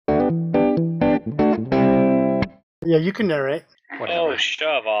Yeah, you can narrate. Whatever. Oh,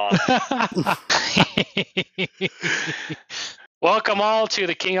 shove off. Welcome all to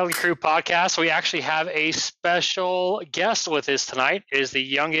the King Ugly Crew podcast. We actually have a special guest with us tonight. It is the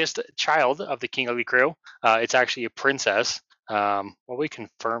youngest child of the King Ugly Crew. It's actually a princess. Well, we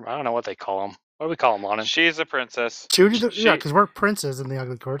confirm. I don't know what they call them. What do we call them, Lonan? She's a princess. She would be yeah, because we're princes in the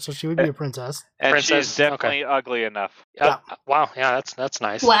Ugly Court, so she would be a princess. And Princess, she's definitely ugly enough. Wow. Yeah, that's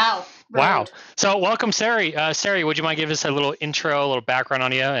nice. Wow. Wow. So welcome, Sari. Sari, would you mind giving us a little intro, a little background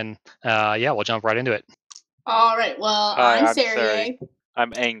on you? And yeah, we'll jump right into it. All right. Well, Hi, I'm I'm Sari. Sari.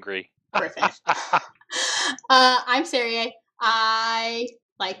 I'm angry. Perfect. I'm Sari. I,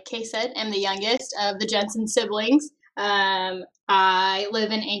 like Kay said, am the youngest of the Jensen siblings. I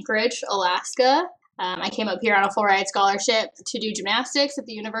live in Anchorage, Alaska. I came up here on a full-ride scholarship to do gymnastics at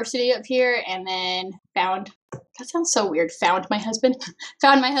the university up here, and then found my husband.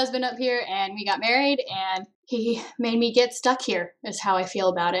 Found my husband up here, and we got married, and he made me get stuck here, is how I feel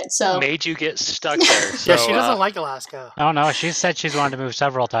about it. So made you get stuck there. So, Yeah, she doesn't like Alaska. Oh no, she said she's wanted to move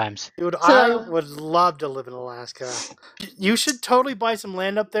several times. Dude, I would love to live in Alaska. You should totally buy some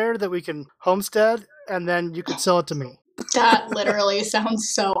land up there that we can homestead, and then you could sell it to me. that literally sounds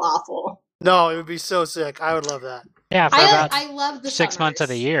so awful. No, it would be so sick. I would love that. Yeah, for about I love the 6 months of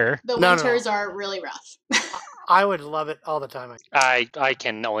the summers. year. The No. winters are really rough. I would love it all the time. I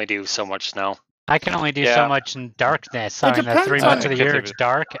can only do so much snow. I can only do Yeah. so much in darkness. It I mean, the depends 3 on- months of the year Continue. it's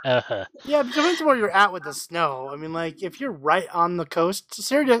dark. Yeah, it depends on where you're at with the snow. I mean, like, if you're right on the coast,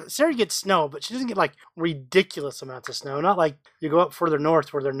 Sarah gets snow, but she doesn't get, like, ridiculous amounts of snow. Not like you go up further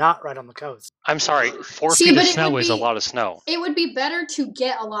north where they're not right on the coast. I'm sorry, 4 See, feet but of it snow would is a be- lot of snow. It would be better to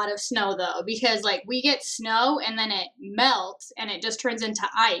get a lot of snow, though, because, like, we get snow and then it melts and it just turns into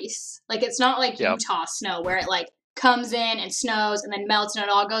ice. Like, it's not like Yep. Utah snow where it, like, comes in and snows and then melts and it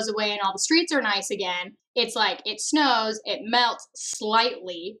all goes away and all the streets are nice again. It's like it snows, it melts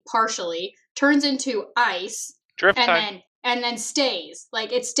slightly, partially, turns into ice, Drift and time. then stays.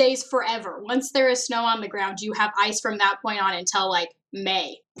 Like, it stays forever. Once there is snow on the ground, you have ice from that point on until, like,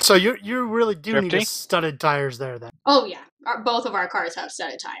 May. So you really do need Drifting? studded tires there, then. Oh, yeah. Both of our cars have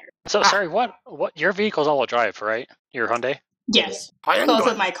studded tires. So sorry, what your vehicle's all-wheel drive, right? Your Hyundai? Yes. I Both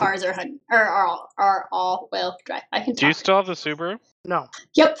of my cars are all-wheel drive. I can Do you talk. still have the Subaru? No.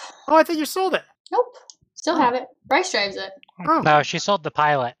 Yep. Oh, I think you sold it. Nope. Still have it. Bryce drives it. Oh, No, she sold the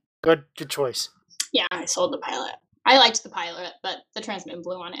Pilot. good choice. Yeah, I sold the Pilot. I liked the Pilot, but the transmission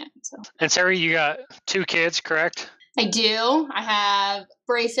blew on it. So And Sari, you got 2 kids, correct? I do. I have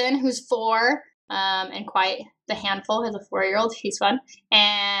Brayson, who's 4, and quite the handful. Has a 4-year-old. He's fun.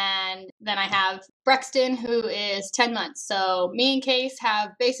 And then I have Brexton, who is 10 months. So me and Case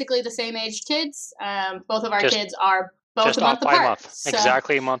have basically the same aged kids. Both of our Just- kids are both Just a month off by apart. a month. So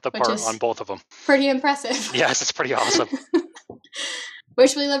Exactly a month apart is- on both of them. Pretty impressive. Yes, it's pretty awesome.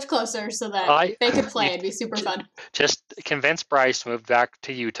 Wish we lived closer so that I- they could play. It'd be super fun. Just convince Bryce to move back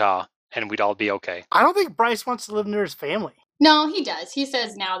to Utah, and we'd all be okay. I don't think Bryce wants to live near his family. No, he does. He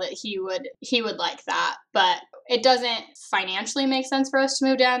says now that he would like that, but it doesn't financially make sense for us to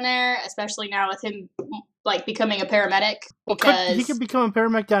move down there, especially now with him like becoming a paramedic. Well, Because he could become a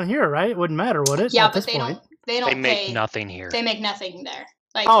paramedic down here, right? It wouldn't matter, would it? yeah, at but this they point? they don't They make pay. nothing here. They make nothing there.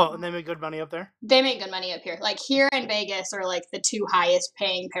 Like Oh, and they make good money up there? they make good money up here. Like here in Vegas are like the 2 highest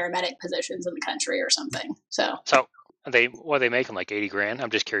paying paramedic positions in the country or something. So So are they making like 80 grand? I'm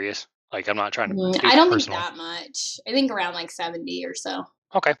just curious. Like I'm not trying to. be I don't personal. think that much. I think around like 70 or so.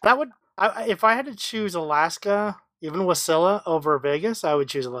 Okay. That would, if I had to choose Alaska, even Wasilla over Vegas, I would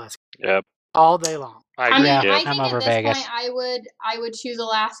choose Alaska Yep. all day long. I I agree. mean, Yeah, I I'm think over at this Vegas. point I would choose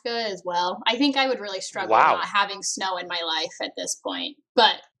Alaska as well. I think I would really struggle Wow. not having snow in my life at this point.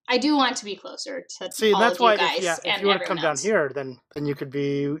 But I do want to be closer to See, all that's of why you guys if and you were to come everyone down else. here, then you could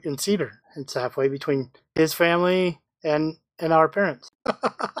be in Cedar. It's halfway between his family and our parents. Yeah,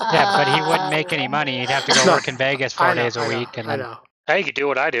 but he wouldn't make any money. He'd have to go No. work in Vegas 4 days a week. And I then know. Hey, you could do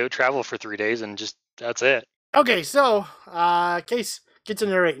what I do, travel for 3 days, and just that's it. Okay, so Case, get to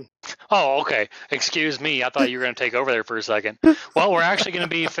narrating. Oh, okay. Excuse me. I thought you were going to take over there for a second. Well, we're actually going to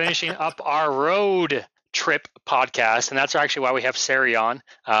be finishing up our road trip podcast, and that's actually why we have Sari on,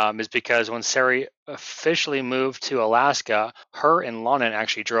 is because when Sari officially moved to Alaska, her and Lonan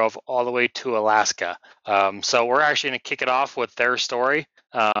actually drove all the way to Alaska. So we're actually going to kick it off with their story,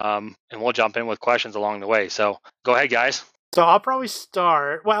 and we'll jump in with questions along the way. So go ahead, guys. So I'll probably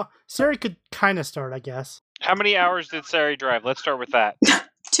start. Well, Sarah could kind of start, I guess. How many hours did Sari drive? Let's start with that.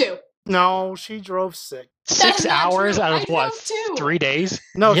 2. No, she drove 6. 6 not hours true. out I of what? drove too. 3 days?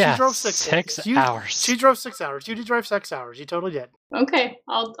 No, Yeah, she drove 6 6 days. hours. She drove 6 hours. You did drive 6 hours. You totally did. Okay,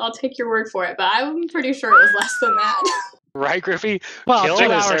 I'll take your word for it, but I'm pretty sure it was less than that. Right, Griffey? Well, Kill 2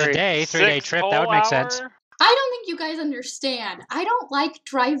 us, hours a Harry. day, 3-day 6 trip, that would whole make sense. hour? I don't think you guys understand. I don't like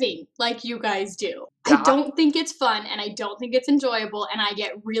driving like you guys do. Yeah. I don't think it's fun, and I don't think it's enjoyable, and I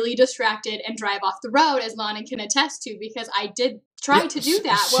get really distracted and drive off the road, as Lana can attest to, because I did try Yeah, to do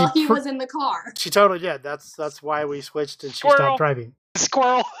that she while he pr- was in the car. She totally did. That's why we switched and she Squirrel. stopped driving.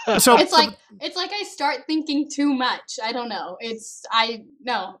 Squirrel. So It's like I start thinking too much. I don't know.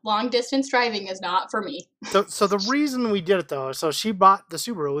 Long distance driving is not for me. So the reason we did it though, so she bought the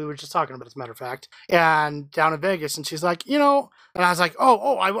Subaru we were just talking about, as a matter of fact, and down in Vegas, and she's like, and I was like,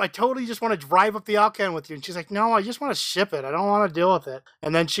 I totally just want to drive up the Alcan with you, and she's like, no, I just want to ship it. I don't want to deal with it.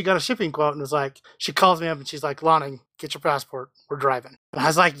 And then she got a shipping quote and was like, she calls me up and she's like, Lonnie, get your passport. We're driving. And I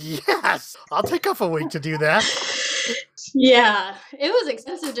was like, yes, I'll take off a week to do that. Yeah, it was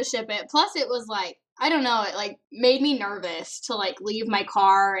expensive to ship it. Plus, it was like, I don't know, it like made me nervous to like leave my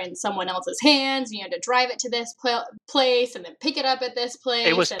car in someone else's hands. And you had to drive it to this place and then pick it up at this place.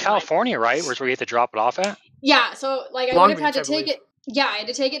 It was and, California, right? Where you had to drop it off at? Yeah, so like I Long would have had Beach, to I take believe. it. Yeah, I had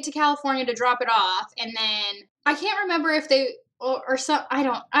to take it to California to drop it off, and then I can't remember if they or some I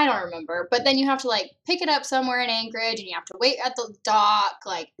don't remember. But then you have to like pick it up somewhere in Anchorage, and you have to wait at the dock.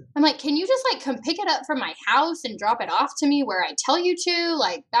 Like I'm like, can you just like come pick it up from my house and drop it off to me where I tell you to?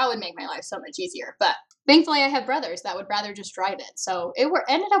 Like that would make my life so much easier. But thankfully, I have brothers that would rather just drive it, so it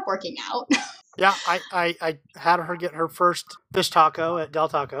ended up working out. Yeah, I had her get her first fish taco at Del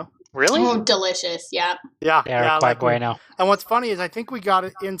Taco. Really? Oh, delicious! Yeah, Yeah, They're quite like bueno. and what's funny is I think we got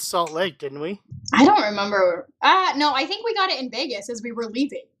it in Salt Lake, didn't we? I don't remember. No, I think we got it in Vegas as we were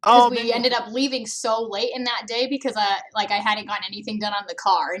leaving. Oh, Because we ended up leaving so late in that day because I hadn't gotten anything done on the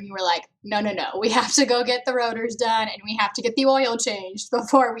car, and you were like, no, we have to go get the rotors done and we have to get the oil changed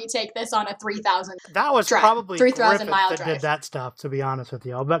before we take this on a 3,000. That was drive, probably 3,000 Griffith mile that drive. did that stuff, to be honest with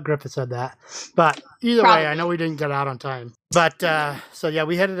you. I'll bet Griffith said that. But either Probably. way, I know we didn't get out on time. But so yeah,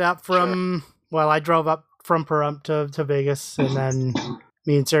 we headed out from I drove up from Pahrump to Vegas, and then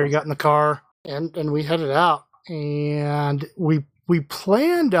me and Sarah got in the car and we headed out. And we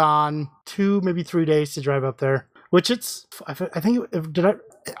planned on 2, maybe 3 days to drive up there, which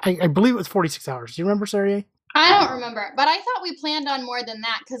I believe it was 46 hours. Do you remember, Sarah? I don't remember, but I thought we planned on more than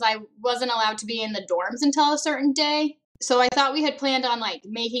that because I wasn't allowed to be in the dorms until a certain day. So I thought we had planned on like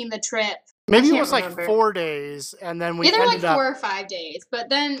making the trip. Maybe it can't was remember. like 4 days, and then we Either like ended up 4 or 5 days, but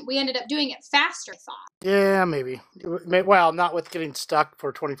then we ended up doing it faster, I thought. Yeah, maybe. Well, not with getting stuck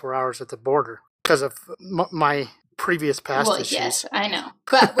for 24 hours at the border because of my previous past Well, issues. yes, I know.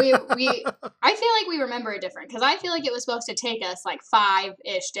 But I feel like we remember it different because I feel like it was supposed to take us like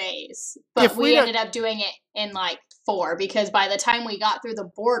 5-ish days. But If we we'd ended up doing it in like 4 because by the time we got through the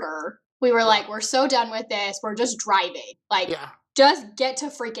border, we were like, we're so done with this. We're just driving. Like, Yeah, just get to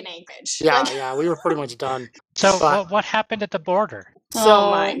freaking Anchorage. yeah, Like, yeah. We were pretty much done. So But- what happened at the border? So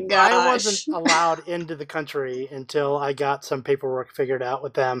Oh my I gosh. wasn't allowed into the country until I got some paperwork figured out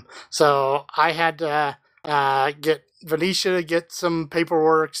with them. So I had to get Venetia to get some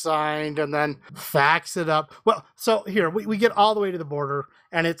paperwork signed and then fax it up. Well, so here we get all the way to the border,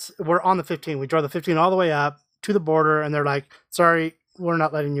 and we're on the 15. We drove the 15 all the way up to the border, and they're like, "Sorry, we're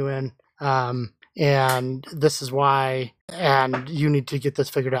not letting you in. And this is why, and you need to get this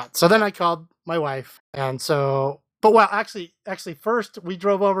figured out." So then I called my wife, and so, actually, first we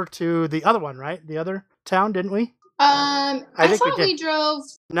drove over to the other one, right? The other town, didn't we? I think we thought we did. drove.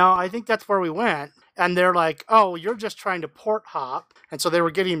 No, I think that's where we went. And they're like, "Oh, you're just trying to port hop," and so they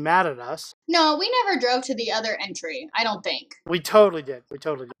were getting mad at us. No, we never drove to the other entry. I don't think. We totally did.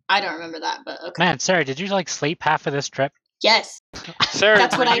 I don't remember that, but okay. Man, Sarah, did you like sleep half of this trip? Yes, Sarah,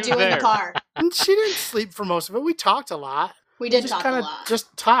 that's what were I you do in there? the car. And she didn't sleep for most of it. We talked a lot. We did just talk kind a of lot.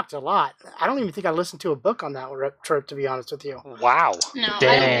 just talked a lot. I don't even think I listened to a book on that trip, to be honest with you. Wow. No, I don't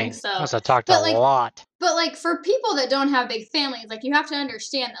Dang, think so. must have talked But, a like, lot. But like for people that don't have big families, like you have to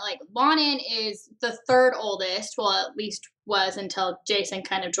understand that like Lonan is the third oldest. Well, at least was until Jason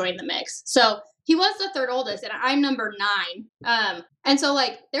kind of joined the mix. So he was the third oldest, and I'm number 9. And so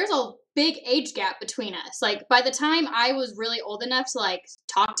like there's a big age gap between us. Like by the time I was really old enough to like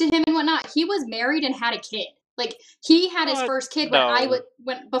talk to him and whatnot, he was married and had a kid. Like he had his What? first kid No.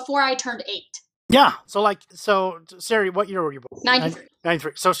 before I turned 8. Yeah. So Sari, what year were you born? 93.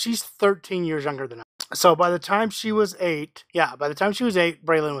 93. So she's 13 years younger than us. So by the time she was 8,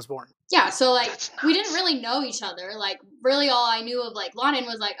 Braylon was born. Yeah, so like That's we nuts. didn't really know each other. Like really all I knew of like Lonan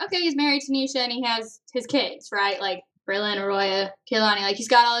was like, okay, he's married to Nisha and he has his kids, right? Like Braylon, Arroyo, Kehlani. Like, he's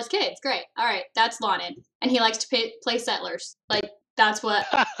got all his kids. Great. All right, that's Lawton. And he likes to play Settlers. Like, that's what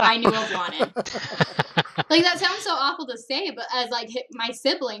I knew of Lawton. Like, that sounds so awful to say, but as, like, my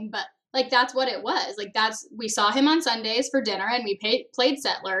sibling, but, like, that's what it was. Like, we saw him on Sundays for dinner, and we played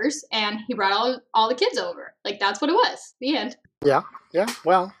Settlers, and he brought all the kids over. Like, that's what it was. The end. Yeah,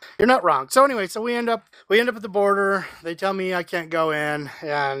 well, you're not wrong. So anyway, we end up at the border. They tell me I can't go in,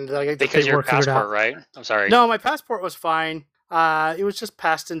 and I get the Because your paperwork figured passport, out. right? I'm sorry. No, my passport was fine. It was just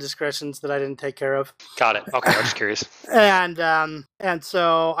past indiscretions that I didn't take care of. Got it. Okay, I'm just curious. And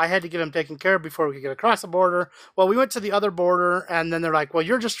so I had to get them taken care of before we could get across the border. Well, we went to the other border, and then they're like, well,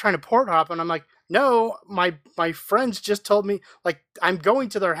 you're just trying to port hop. And I'm like, no, my friends just told me, like, I'm going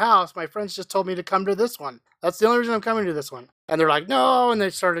to their house. My friends just told me to come to this one. That's the only reason I'm coming to this one. And they're like, no. And they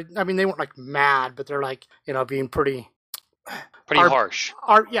started, I mean, they weren't like mad, but they're like, being pretty harsh.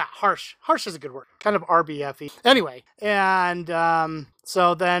 Harsh. Harsh is a good word. Kind of RBF-y. Anyway, and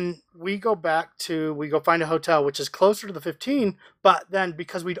so then we go find a hotel, which is closer to the 15, but then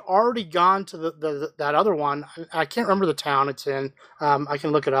because we'd already gone to that other one, I can't remember the town it's in. I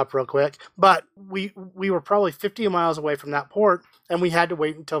can look it up real quick. But we were probably 50 miles away from that port, and we had to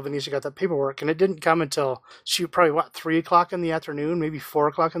wait until Venetia got that paperwork, and it didn't come until probably 3 o'clock in the afternoon, maybe 4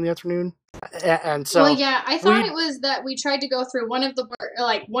 o'clock in the afternoon. And so, well, yeah, I thought it was that we tried to go through one of the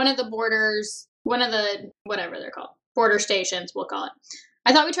borders, one of the whatever they're called, border stations, we'll call it.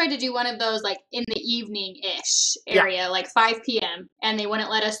 I thought we tried to do one of those like in the evening-ish area, like 5 p.m., and they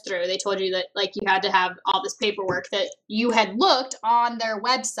wouldn't let us through. They told you that like you had to have all this paperwork that you had looked on their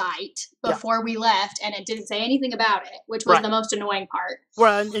website before we left, and it didn't say anything about it, which was the most annoying part.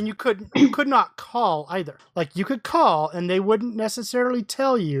 Well, and you could not call either. Like you could call, and they wouldn't necessarily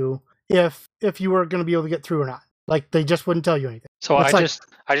tell you if you were going to be able to get through or not. Like they just wouldn't tell you anything. So I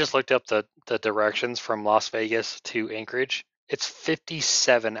just looked up the directions from Las Vegas to Anchorage. It's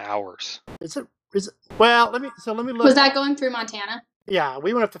 57 hours. Is it? Well, let me look. Was that going through Montana? Yeah,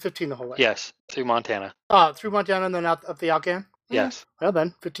 we went up to 15 the whole way. Yes, through Montana. Through Montana and then up the Alcan? Yes. Well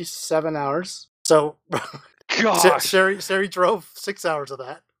then, 57 hours. So, Gosh. Sari drove 6 hours of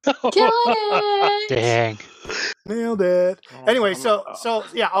that. Killing it! Dang. Nailed it. Anyway, so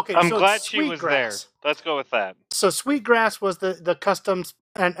yeah, okay. I'm so glad she was there. Sweetgrass. Let's go with that. So Sweetgrass was the customs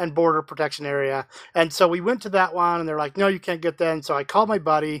and border protection area. And so we went to that one, and they're like, no, you can't get that. And so I called my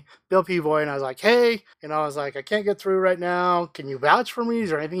buddy, Bill Pivoy, and I was like, hey, I can't get through right now. Can you vouch for me? Is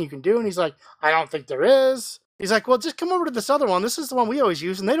there anything you can do? And he's like, I don't think there is. He's like, well, just come over to this other one. This is the one we always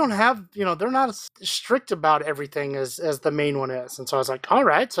use. And they don't have, they're not as strict about everything as the main one is. And so I was like, all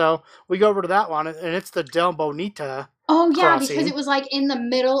right. So we go over to that one, and it's the Del Bonita. Oh, yeah, crossing. because it was like in the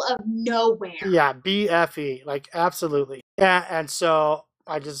middle of nowhere. Yeah, BFE, like absolutely. And so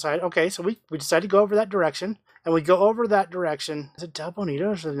I decided, okay, so we decided to go over that direction. And we go over that direction. Is it Del Bonita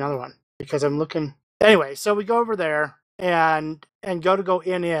or is it another one? Because I'm looking. Anyway, so we go over there and go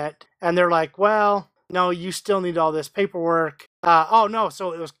in it. And they're like, well, no, you still need all this paperwork.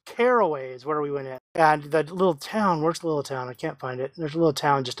 So it was Caraway is where we went in. And the little town, where's the little town? I can't find it. There's a little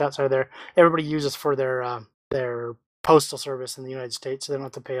town just outside there. Everybody uses for their postal service in the United States, so they don't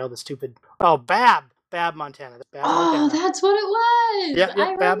have to pay all the stupid... Oh, Bab, Montana. Montana. That's what it was. Yeah,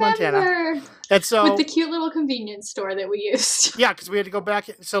 I Bab, remember. Montana. And so, with the cute little convenience store that we used. Yeah, because we had to go back.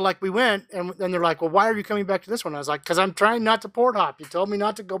 So, like, we went, and then they're like, well, why are you coming back to this one? I was like, because I'm trying not to port hop. You told me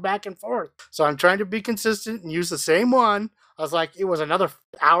not to go back and forth. So I'm trying to be consistent and use the same one. I was like, it was another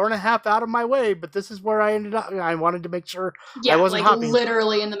hour and a half out of my way, but this is where I ended up. I wanted to make sure I wasn't hopping.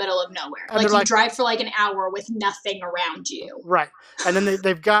 Literally in the middle of nowhere. And like you drive for like an hour with nothing around you. Right. And then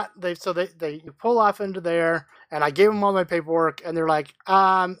they pull off into there, and I gave them all my paperwork, and they're like,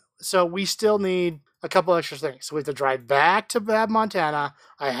 so we still need a couple extra things. So we have to drive back to Bab, Montana.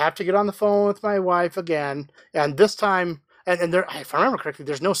 I have to get on the phone with my wife again, and this time, and there, if I remember correctly,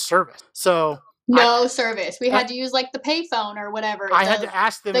 there's no service. So. No service. We had to use like the payphone or whatever. I had to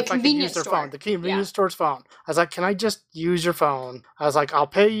ask them if I could use their phone, the convenience store's phone. I was like, can I just use your phone? I was like, I'll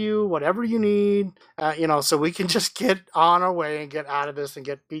pay you whatever you need, so we can just get on our way and get out of this and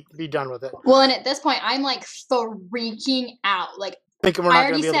be done with it. Well, and at this point, I'm like freaking out. Like, thinking we're not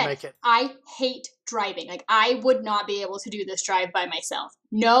going to be able to make it. I hate driving. Like, I would not be able to do this drive by myself.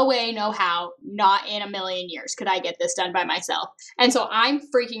 No way, no how, not in a million years could I get this done by myself. And so I'm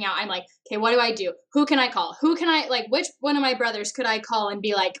freaking out. I'm like, okay, what do I do? Who can I call? Which one of my brothers could I call and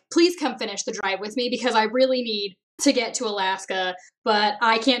be like, please come finish the drive with me because I really need to get to Alaska, but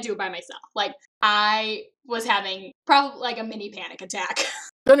I can't do it by myself. Like, I was having probably like a mini panic attack.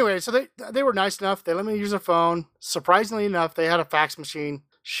 Anyway, so they were nice enough. They let me use their phone. Surprisingly enough, they had a fax machine.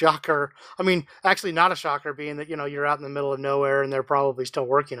 Shocker. I mean, actually not a shocker being that, you're out in the middle of nowhere and they're probably still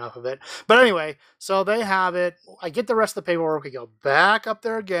working off of it. But anyway, so they have it. I get the rest of the paperwork. We go back up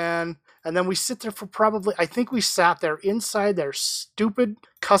there again. And then we sit there for I think we sat there inside their stupid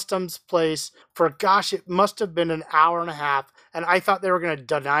customs place for, gosh, it must have been an hour and a half. And I thought they were going to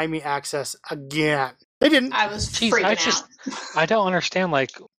deny me access again. They didn't. I was freaking out. I don't understand. Like,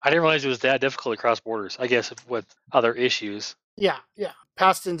 I didn't realize it was that difficult to cross borders. I guess with other issues. Yeah.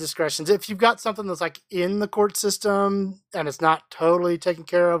 Past indiscretions. If you've got something that's like in the court system and it's not totally taken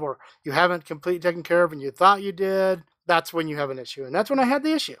care of, or you haven't completely taken care of and you thought you did, that's when you have an issue. And that's when I had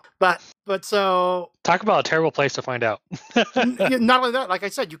the issue. But so... Talk about a terrible place to find out. Not only that, like I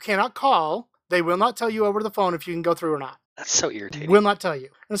said, you cannot call. They will not tell you over the phone if you can go through or not. That's so irritating. Will not tell you.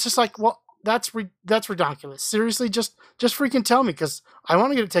 And it's just like, well, that's ridiculous. Seriously, just freaking tell me, because I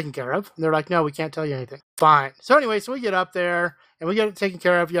want to get it taken care of. And they're like, no, we can't tell you anything. Fine. So anyway, so we get up there and we get it taken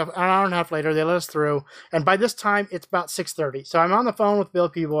care of. You have an hour and a half later, they let us through. And by this time, it's about 6:30. So I'm on the phone with Bill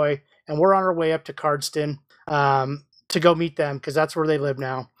Peaboy, and we're on our way up to Cardston to go meet them, because that's where they live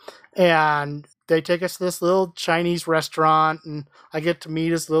now. And they take us to this little Chinese restaurant, and I get to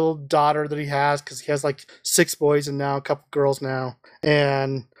meet his little daughter that he has, because he has like 6 boys and now a couple girls now.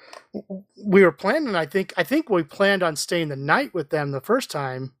 And we were planning, I think we planned on staying the night with them the first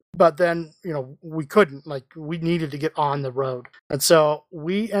time, but then, we couldn't, like, we needed to get on the road. And so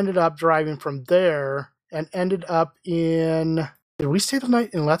we ended up driving from there and ended up in... Did we stay the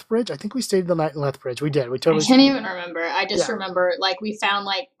night in Lethbridge? I think we stayed the night in Lethbridge. We did. We totally. I can't even remember. I just remember, like, we found,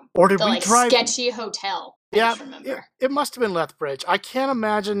 like, or did the we drive... sketchy hotel. Yeah, it must have been Lethbridge. I can't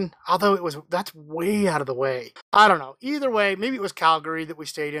imagine, although that's way out of the way. I don't know. Either way, maybe it was Calgary that we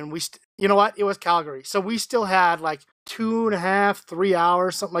stayed in. You know what? It was Calgary. So we still had like 2.5, 3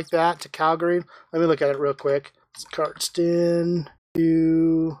 hours, something like that, to Calgary. Let me look at it real quick. It's Cardston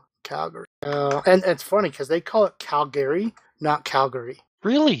to Calgary. And it's funny because they call it Calgary, not Calgary.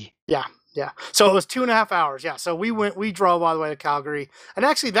 Really? Yeah. So it was 2.5 hours. Yeah. So we drove all the way to Calgary. And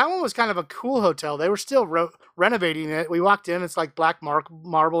actually, that one was kind of a cool hotel. They were still renovating it. We walked in, it's like black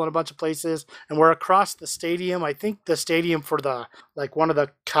marble in a bunch of places. And we're across the stadium. I think the stadium for one of the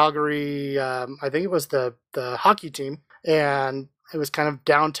Calgary, I think it was the hockey team. And it was kind of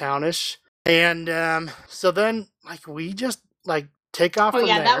downtownish. And so then, like, we just, like, take off from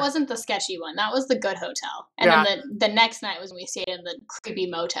there. That wasn't the sketchy one. That was the good hotel. And then the next night was when we stayed in the creepy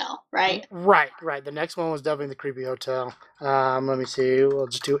motel, right? Right. The next one was definitely the creepy hotel. Let me see. We'll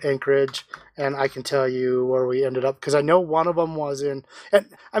just do Anchorage, and I can tell you where we ended up, because I know one of them was in... And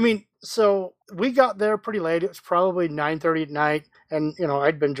I mean, so we got there pretty late. It was probably 9:30 at night, and,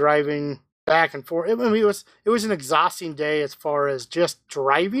 I'd been driving back and forth. I mean, it was an exhausting day as far as just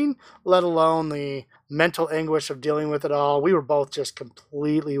driving, let alone the mental anguish of dealing with it all. We were both just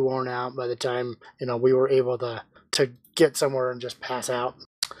completely worn out by the time, we were able to get somewhere and just pass out.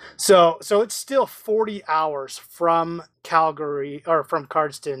 So it's still 40 hours from Calgary, or from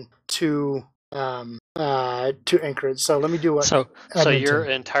Cardston to Anchorage. So let me do what. So your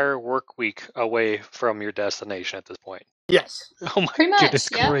entire work week away from your destination at this point. Yes. Oh my Pretty much, goodness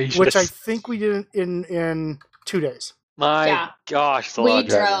yeah. gracious. Which I think we did in 2 days. My gosh, the we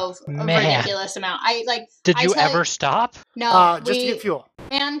drove a ridiculous amount. Did you ever stop? No, just to get fuel.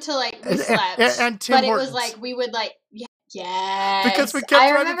 And to we slept. And Tim but Hortons. it was like we would yes. Because we kept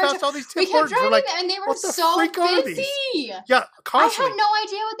driving past all these Tim Hortons. We kept driving, and they were so busy. Yeah, constantly. I had no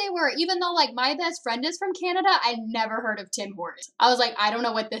idea what they were. Even though my best friend is from Canada, I never heard of Tim Hortons. I was like, I don't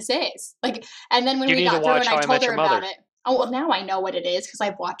know what this is. And then when we got through and I told her about it. Oh, well, now I know what it is because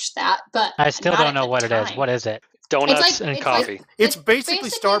I've watched that, but I still don't know what it is. What is it? Donuts and coffee. It's basically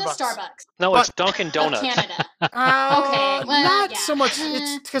Starbucks. No, it's Dunkin' Donuts. Canada. Okay, not so much.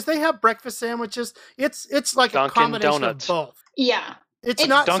 It's because they have breakfast sandwiches. It's like Dunkin' a combination Donuts. of both. Yeah. It's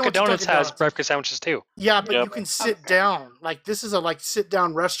not Dunkin' so much Donuts Dunkin' has breakfast sandwiches too. Yeah, but you can sit down. Like, this is a sit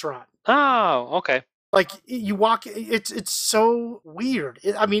down restaurant. Oh, okay. Like, you walk, it's so weird.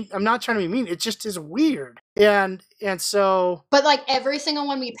 I'm not trying to be mean. It just is weird. And so... But, every single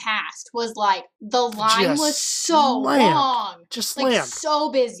one we passed was, the line was so long. Just slammed. So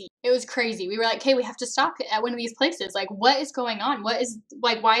busy. It was crazy. We were like, hey, we have to stop at one of these places. What is going on? What is,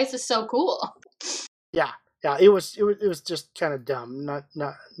 why is this so cool? Yeah, it was just kind of dumb. Not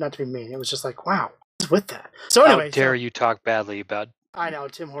to be mean. It was just like, wow, what's with that? So anyway... How dare you talk badly about... I know,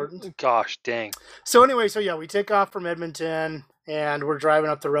 Tim Hortons. Gosh, dang. So anyway, we take off from Edmonton, and we're driving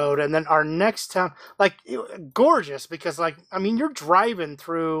up the road, and then our next town, gorgeous, because, you're driving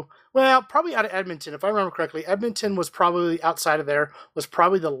through, probably out of Edmonton, if I remember correctly. Edmonton was probably, outside of there, was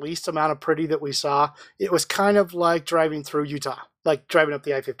probably the least amount of pretty that we saw. It was kind of like driving through Utah. like driving up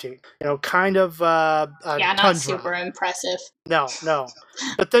the I-15. You know, kind of a Yeah, not tundra. super impressive. No.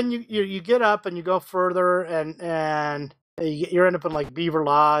 But then you get up and you go further and you end up in like Beaver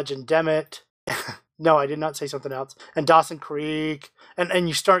Lodge and Demet. No, I did not say something else. And Dawson Creek, and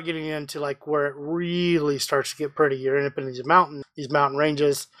you start getting into like where it really starts to get pretty. You're end up in these mountain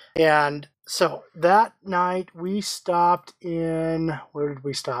ranges, and so that night we stopped in. Where did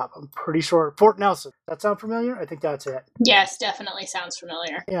we stop? I'm pretty sure Fort Nelson. That sound familiar? I think that's it. Yes, definitely sounds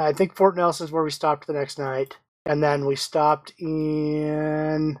familiar. Yeah, I think Fort Nelson is where we stopped the next night, and then we stopped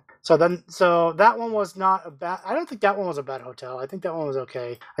in. So that one was not a bad. I don't think that one was a bad hotel. I think that one was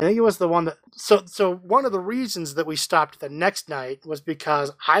okay. I think it was the one that. So one of the reasons that we stopped the next night was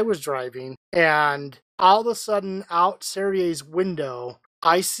because I was driving, and all of a sudden, out Serier's window,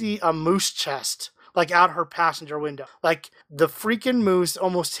 I see a moose chest like out her passenger window. Like the freaking moose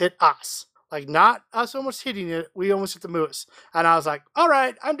almost hit us. Like, not us almost hitting it, we almost hit the moose. And I was like, all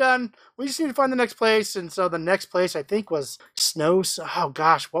right, I'm done. We just need to find the next place. And so the next place, I think, was Oh,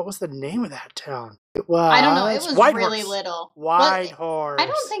 gosh, what was the name of that town? It was... I don't know. It was really Horse. little. Whitehorse. I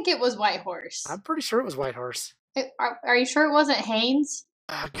don't think it was Whitehorse. I'm pretty sure it was Whitehorse. Are you sure it wasn't Haynes?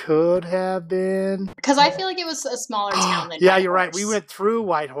 Could have been. Because I feel like it was a smaller town than Yeah, Whitehorse. you're right. We went through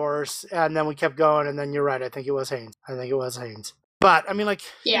Whitehorse, and then we kept going, and then you're right. I think it was Haynes. But, I mean, like,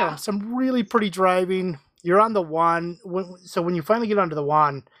 Yeah. you know, some really pretty driving. You're on the one. So when you finally get onto the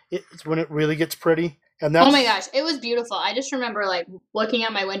one, it's when it really gets pretty. And that's, Oh my gosh, it was beautiful. I just remember, like, looking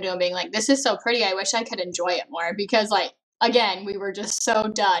out my window and being like, this is so pretty. I wish I could enjoy it more. Because, like, again, we were just so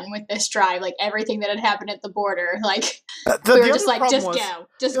done with this drive. Like, everything that had happened at the border. Like, we were just like, just go.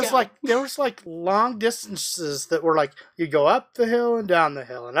 Just go. like, there was, like, long distances that were, like, you go up the hill and down the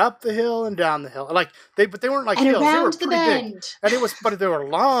hill and up the hill and down the hill. And, like, but they weren't, like, and hills. They were around the pretty bend. big. And but they were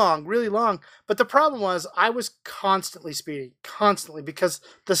long, really long. But the problem was I was constantly speeding, because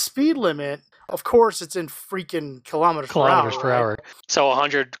the speed limit, of course, it's in freaking kilometers per hour. Right? So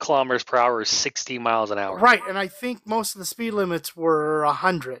 100 kilometers per hour is 60 miles an hour. Right, and I think most of the speed limits were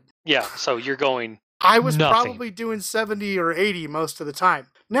 100. Yeah, so you're going... I was Nothing. probably doing 70 or 80 most of the time.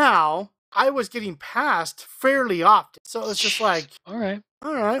 Now, I was getting passed fairly often. So it's just like, All right.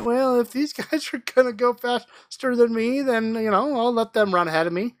 well, if these guys are going to go faster than me, then, you know, I'll let them run ahead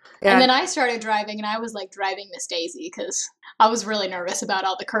of me. And then I started driving, and I was, like, driving Miss Daisy because I was really nervous about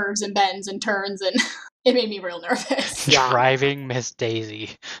all the curves and bends and turns, and it made me real nervous. Yeah. Driving Miss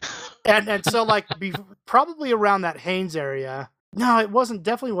Daisy. And so, like, probably around that Haynes area. No,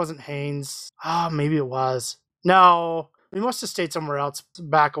 definitely wasn't Haynes. Oh, maybe it was. No, we must have stayed somewhere else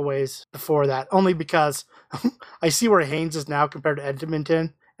back a ways before that. Only because I see where Haynes is now compared to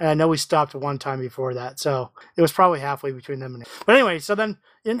Edmonton. And I know we stopped one time before that. So it was probably halfway between them and But anyway, so then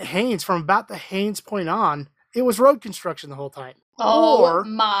in Haynes, from about the Haynes point on, it was road construction the whole time. Oh Or,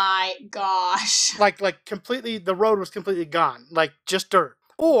 my gosh. like completely, the road was completely gone. Like, just dirt.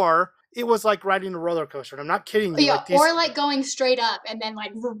 Or it was like riding a roller coaster. And I'm not kidding you. Yeah, Like these, or like going straight up and then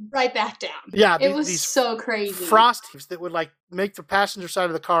like right back down. yeah, It was these so crazy. frost heaves that would like make the passenger side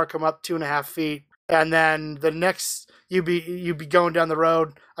of the car come up 2.5 feet, and then the next you'd be going down the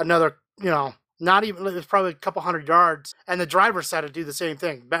road another, you know, not even, it was probably a couple 100 yards, and the driver's side to do the same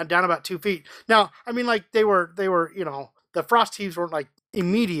thing, down about 2 feet. Now, I mean, like they were, you know, the frost heaves weren't like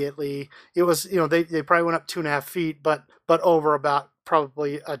immediately. It was, you know, they probably went up 2.5 feet, but over about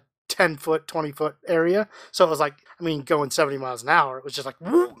probably a 10-foot, 20-foot area. So it was like, I mean, going 70 miles an hour, it was just like,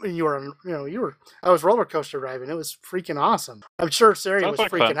 whoop, and I was roller coaster driving. It was freaking awesome. I'm sure Sari Sounds was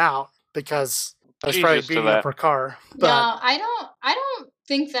like freaking fun. out because I was She's probably used to beating up that. her car. But No, I don't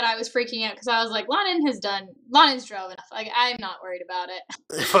think that I was freaking out because I was like, Lonen's drove enough. Like, I'm not worried about it.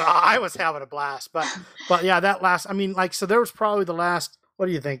 I was having a blast. But yeah, that last, I mean, like, so there was probably the last, what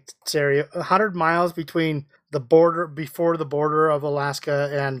do you think, Sari? 100 miles between before the border of Alaska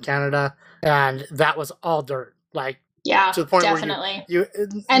and Canada, and that was all dirt. Like, Yeah, to the point definitely. where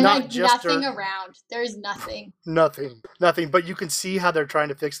And not like just nothing dirt, around. There's nothing. nothing. But you can see how they're trying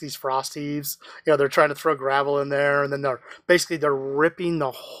to fix these frost heaves. You know, they're trying to throw gravel in there, and then they're ripping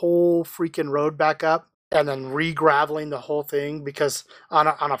the whole freaking road back up and then re-graveling the whole thing, because on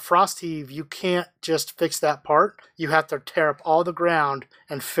a frost heave, you can't just fix that part. You have to tear up all the ground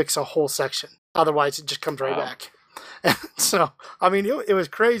and fix a whole section. Otherwise, it just comes right Wow. back. And so, I mean, it was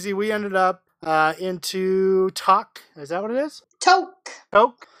crazy. We ended up into Tok. Is that what it is? Toke.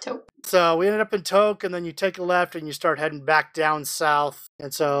 Tok. So we ended up in Tok, and then you take a left and you start heading back down south.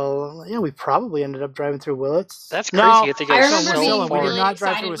 And so, yeah, we probably ended up driving through Willits. That's crazy. No, You have to go I so remember Wasilla, being we did really not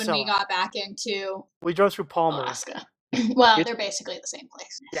drive excited through when we Wasilla. got back into We drove through Palmer. Alaska. Well, You- they're basically the same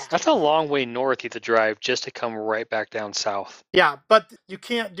place. Yeah. That's a long way north you have to drive just to come right back down south. Yeah, but you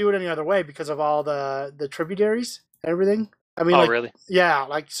can't do it any other way because of all the tributaries and everything. I mean, Oh, like, really? yeah,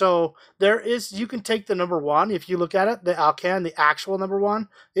 like, so there is, you can take the number one, if you look at it, the Alcan, the actual number one,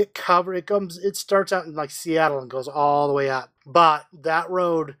 it starts out in like Seattle and goes all the way up. But that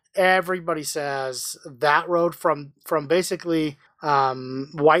road, everybody says that road from basically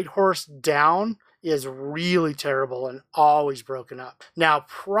Whitehorse down is really terrible and always broken up. Now,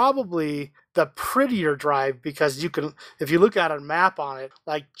 probably the prettier drive, because you can, if you look at a map on it,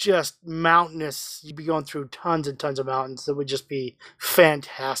 like just mountainous, you'd be going through tons and tons of mountains that would just be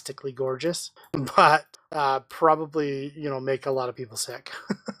fantastically gorgeous, but probably, make a lot of people sick.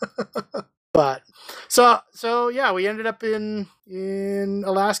 But so yeah, we ended up in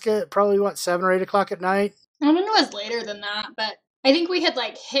Alaska at probably 7 or 8 o'clock at night. I don't know it was later than that, but I think we had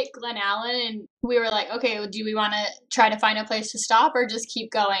like hit Glen Allen and we were like, okay, well, do we want to try to find a place to stop or just keep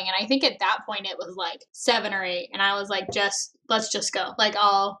going? And I think at that point it was like 7 or 8, and I was like, let's just go. Like,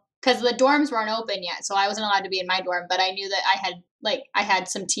 because the dorms weren't open yet, so I wasn't allowed to be in my dorm, but I knew that I had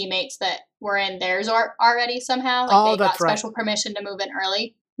some teammates that were in theirs already somehow. Like they got special permission to move in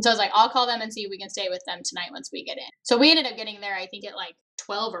early. So I was like, I'll call them and see if we can stay with them tonight once we get in. So we ended up getting there, I think, at like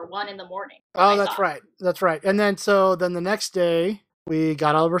 12 or 1 in the morning. Oh, that's right. That's right. And then the next day, we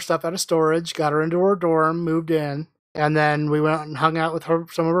got all of her stuff out of storage, got her into her dorm, moved in, and then we went and hung out with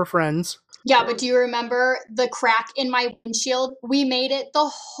some of her friends. Yeah, but do you remember the crack in my windshield? We made it the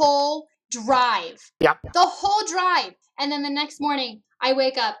whole drive. Yeah. The whole drive. And then the next morning, I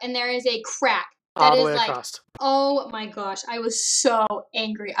wake up and there is a crack. All the way across. Oh my gosh, I was so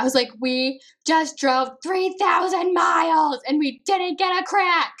angry. I was like, we just drove 3,000 miles and we didn't get a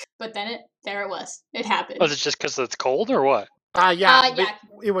crack. But then there it was. It happened. Was it just because it's cold or what? Yeah.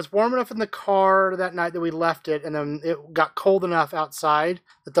 It was warm enough in the car that night that we left it, and then it got cold enough outside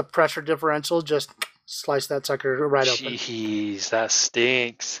that the pressure differential just sliced that sucker right open. Jeez, that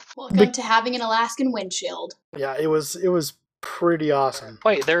stinks. Welcome to having an Alaskan windshield. Yeah, it was pretty awesome.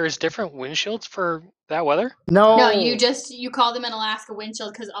 Wait, there's different windshields for that weather? No, you call them an Alaska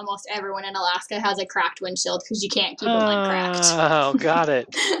windshield because almost everyone in Alaska has a cracked windshield because you can't keep them uncracked. Oh, got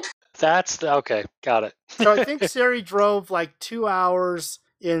it. Okay, got it. So I think Sari drove like 2 hours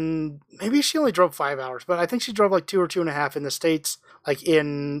maybe she only drove 5 hours, but I think she drove like 2 or 2.5 in the States, like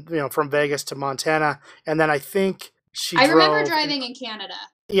from Vegas to Montana. And then I think I remember driving in Canada.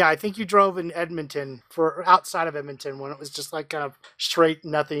 Yeah, I think you drove in Edmonton outside of Edmonton when it was just like kind of straight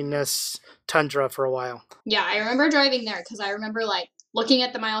nothingness tundra for a while. Yeah, I remember driving there because I remember like looking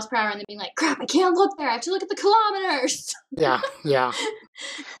at the miles per hour and then being like, crap, I can't look there. I have to look at the kilometers. Yeah.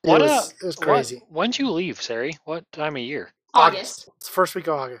 It was crazy. When'd you leave, Sari? What time of year? August. It's the first week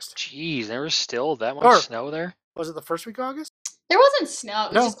of August. Jeez, there was still that much snow there? Was it the first week of August? There wasn't snow.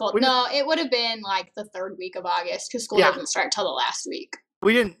 It was just cold. No, it would have been like the 3rd week of August because school doesn't start till the last week.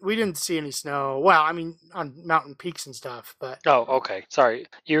 We didn't see any snow. Well, I mean, on mountain peaks and stuff, but. Oh, okay. Sorry.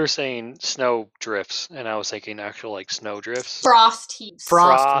 You were saying snow drifts, and I was thinking actual like snow drifts. Frost heaves.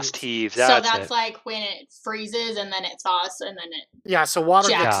 Frost heaves. That's like when it freezes and then it thaws and then it. Yeah, so water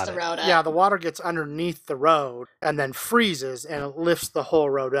jacks the road up. Yeah, the water gets underneath the road and then freezes and it lifts the whole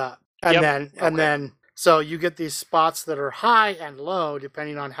road up, and then. So you get these spots that are high and low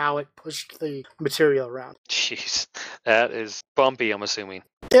depending on how it pushed the material around. Jeez, that is bumpy, I'm assuming.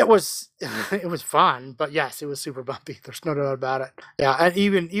 It was fun, but yes, it was super bumpy. There's no doubt about it. Yeah, and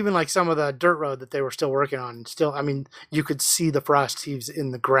even like some of the dirt road that they were still working on, you could see the frost heaves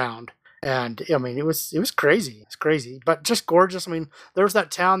in the ground. And I mean, it was crazy. It's crazy, but just gorgeous. I mean, there was that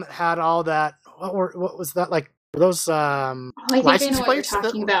town that had all that. What was that like? Those license plates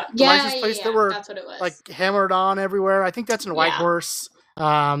that were that's what it was. Like hammered on everywhere. I think that's in Whitehorse.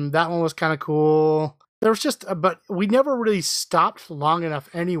 That one was kind of cool. There was but we never really stopped long enough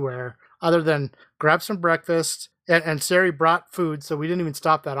anywhere other than grab some breakfast. And Sari brought food, so we didn't even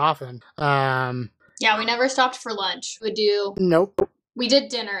stop that often. Yeah, we never stopped for lunch. Nope. We did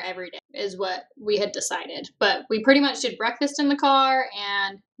dinner every day is what we had decided. But we pretty much did breakfast in the car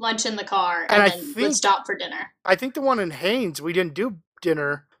and lunch in the car and then would stop for dinner. I think the one in Haines, we didn't do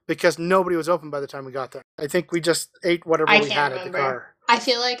dinner because nobody was open by the time we got there. I think we just ate whatever we had at the car. I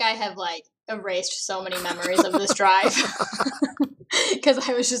feel like I have erased so many memories of this drive. Because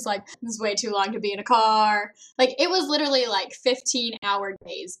I was just like, this is way too long to be in a car. Like, it was literally 15-hour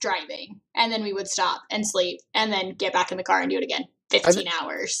days driving. And then we would stop and sleep and then get back in the car and do it again. 15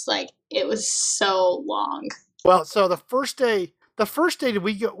 hours. It was so long. Well, so the first day did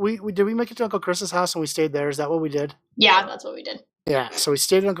we make it to Uncle Chris's house and we stayed there? Is that what we did? Yeah, that's what we did. Yeah, so we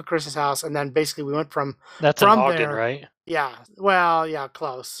stayed at Uncle Chris's house, and then basically we went from That's in From Ogden, there- right? yeah, well, yeah,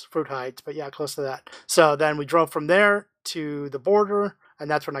 close, Fruit Heights, but yeah, close to that. So then we drove from there to the border, and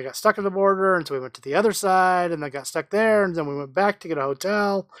that's when I got stuck at the border, and so we went to the other side, and I got stuck there, and then we went back to get a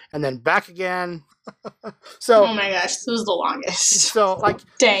hotel, and then back again. So, Oh my gosh, this was the longest so like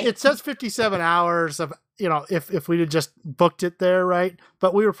day. it says 57 hours of, if we had just booked it there, right?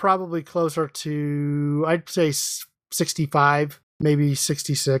 But we were probably closer to, I'd say 65, maybe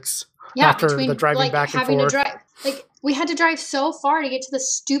 66. after between the driving like back and having forth. to drive, like we had to drive so far to get to the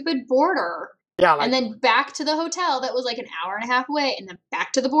stupid border, Yeah, like, and then back to the hotel that was like an hour and a half away, and then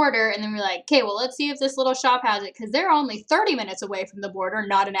back to the border, and then we're like, okay, well, let's see if this little shop has it, because they're only 30 minutes away from the border,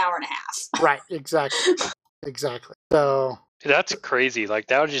 not an hour and a half. right, exactly. Exactly. So, That's crazy. Like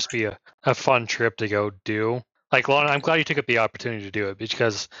that would just be A fun trip to go do. Like, Lon, I'm glad you took up the opportunity to do it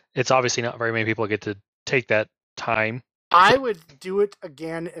because it's obviously not very many people get to take that time. I would do it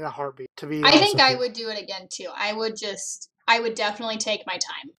again in a heartbeat, to be I honest think with I you. would do it again too. I would definitely take my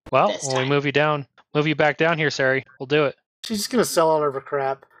time. Well, This when we time. move you back down here, Sari, we'll do it. She's just going to sell all of her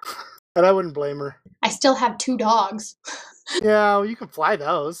crap. And I wouldn't blame her. I still have 2 dogs. Yeah, well, you can fly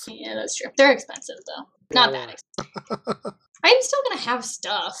those. Yeah, that's true. They're expensive though. Not Yeah, that expensive. I'm still gonna have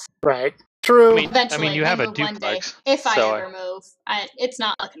stuff Right. True. eventually. you have a move one day. duplex, If I so ever move. It's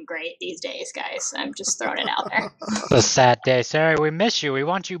not looking great these days, guys. I'm just throwing it out there. It's a sad day, Sari. We miss you. We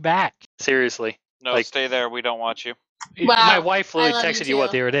want you back. seriously. No, Like- stay there. We don't want you. Wow, My wife I literally love you texted you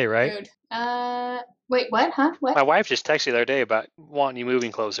what too. the other day, right? Rude. Wait, what? Huh? What? My wife just texted you the other day about wanting you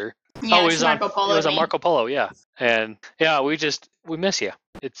moving closer. Yeah, it she was on Marco Polo'd it was on me. Marco Polo, yeah. And yeah, we miss you.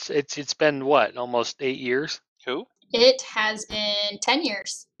 It's been what, almost 8 years? Who? It has been 10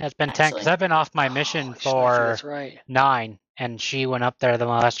 years. It's been 10 because Actually. I've been off my mission Holy shit, for that's right. 9, and she went up there the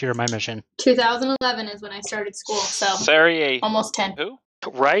last year of my mission. 2011 is when I started school, so Sari. almost 10. Who?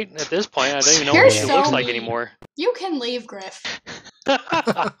 Right? At this point, I don't even know You're what she so looks like mean. anymore. You can leave, Griff.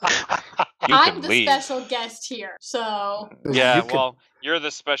 You I'm can the leave. special guest here, so Yeah, You could- well, you're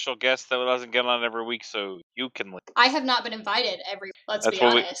the special guest that doesn't get on every week, so you can leave. I have not been invited every. Let's That's be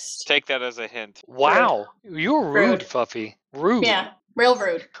what we- honest. Take that as a hint. Wow. You're rude, Rude. Fuffy. Rude. Yeah, real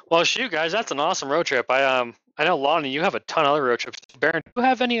rude. Well, shoot, guys, that's an awesome road trip. I know, Lonnie, you have a ton of other road trips. Baron, do you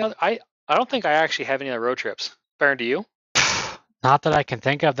have any other? I don't think I actually have any other road trips. Baron, do you? Not that I can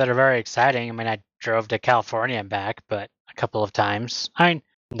think of that are very exciting. I mean, I drove to California and back, but a couple of times.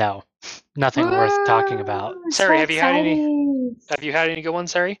 No, nothing worth talking about. Woo, Sari, so have you had any- exciting. Have you had any good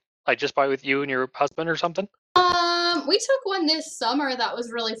ones, Sari? Like just by with you and your husband or something? We took one this summer that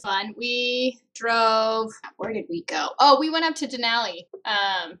was really fun. We drove. Where did we go? Oh, we went up to Denali,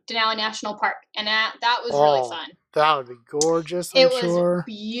 Denali National Park, and that was Oh, really fun. That would be gorgeous, I'm It was sure.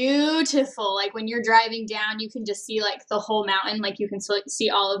 beautiful. Like when you're driving down, you can just see like the whole mountain. Like you can see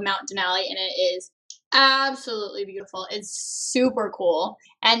all of Mount Denali, and it is absolutely beautiful. It's super cool.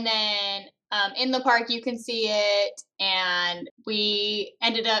 And then in the park, you can see it. And we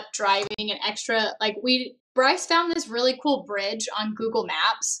ended up driving an extra. Bryce found this really cool bridge on Google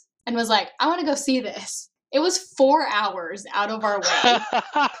Maps and was like, "I want to go see this." It was 4 hours out of our way.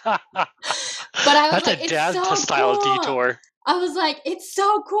 But I was That's like, a it's dad so style cool. detour. I was like, it's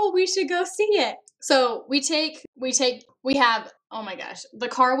so cool. We should go see it. So we have, oh my gosh, the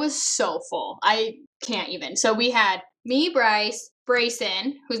car was so full. I can't even. So we had me, Bryce,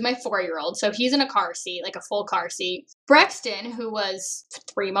 Brayson, who's my 4-year-old. So he's in a car seat, like a full car seat. Brexton, who was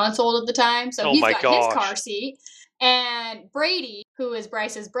 3 months old at the time. So Oh he's my got gosh. his car seat. And Brady, who is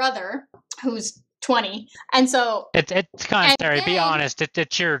Bryce's brother, who's 20. And so It's kind of And scary. Be then- honest.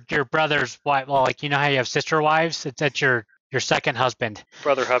 It's your brother's wife. Well, like you know how you have sister wives. It's your second husband.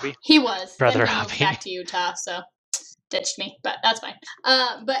 Brother hubby. he was. Brother Then he moved hubby. back to Utah, so ditched me, but that's fine.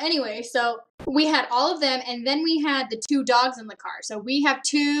 But anyway, so we had all of them, and then we had the 2 dogs in the car. So we have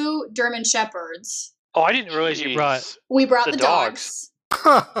 2 German Shepherds. Oh, I didn't realize you brought. Jeez. We brought The the dogs. dogs.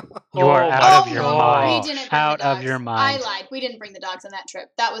 You are Oh out my of your no, mind. we didn't bring Out the of dogs. your mind. I lied. We didn't bring the dogs on that trip.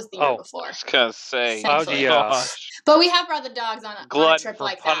 That was the year Oh. before. I was gonna say. Oh, Essentially. yeah. Gosh. But we have brought the dogs on a Glutton trip for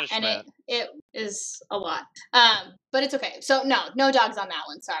like that, and punishment. it is a lot. But it's okay. So no dogs on that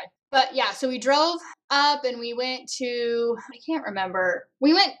one. Sorry. But yeah, so we drove up and we went to, I can't remember.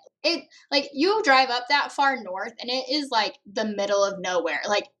 We went you drive up that far north and it is like the middle of nowhere.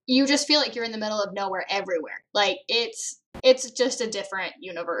 Like you just feel like you're in the middle of nowhere everywhere. Like it's just a different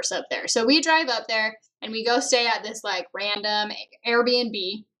universe up there. So we drive up there and we go stay at this like random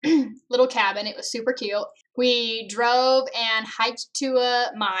Airbnb little cabin. It was super cute. We drove and hiked to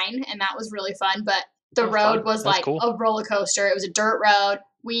a mine, and that was really fun. But the Oh, road fun. was That's like cool. a roller coaster. It was a dirt road.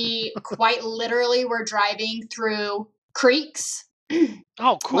 We quite literally were driving through creeks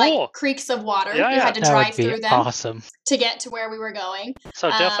Oh, cool. like creeks of water. Yeah, You yeah. had to That drive would be through them awesome. to get to where we were going. So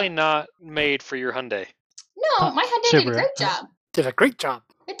definitely not made for your Hyundai. No, my Hyundai did a Subaru. great job. Did a great job.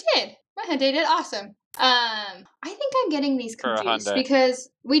 It did. My Hyundai did awesome. I think I'm getting these For a confused Hyundai. because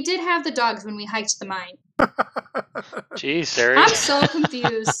we did have the dogs when we hiked the mine. Jeez, Sari. I'm so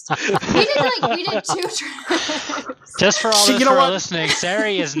confused. we did 2 trips. Just for all See, those you who know are what? listening,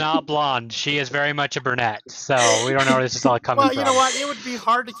 Sari is not blonde. She is very much a brunette. So we don't know where this is all coming Well, from. you know what? It would be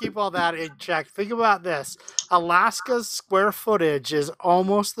hard to keep all that in check. Think about this. Alaska's square footage is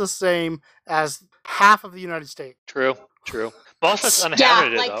almost the same as half of the United States. True. Most of it's Yeah,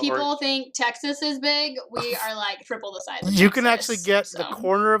 uninhabited, like though. people think Texas is big. We are like triple the size of You can Texas, actually get so. the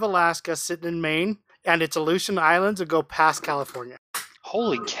corner of Alaska sitting in Maine, and it's Aleutian Islands and go past California.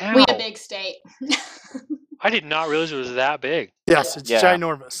 Holy cow. We a big state. I did not realize it was that big. Yes, it's Yeah.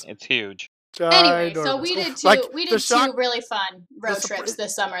 ginormous. It's huge. Anyway, so Ginormous. we did two. Like, we the did shock- two really fun road the surpri- trips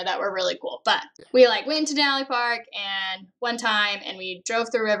this summer that were really cool. But we like went to Denali Park and one time, and we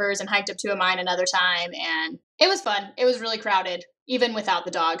drove through rivers and hiked up to a mine another time, and it was fun. It was really crowded, even without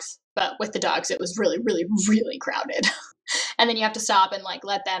the dogs. But with the dogs, it was really, really, really crowded. And then you have to stop and like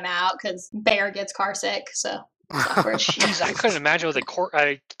let them out because Bear gets car sick. So it's awkward. Jeez, I couldn't imagine with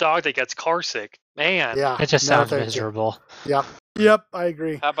a dog that gets car sick. Man. Yeah, It just no, sounds thank you. miserable. Yep, I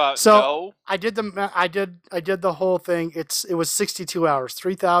agree. How about So- no? I did the whole thing. It was 62 hours,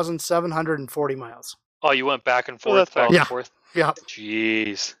 3,740 miles. Oh, you went back and Well, forth, that's back fine. Yeah. and forth. Yep,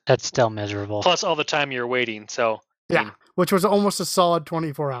 Jeez. That's still miserable. Plus all the time you're waiting. So. yeah, which was almost a solid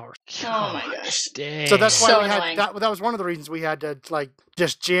 24 hours. Oh my gosh. Dang. So that's why So we annoying. had that was one of the reasons we had to like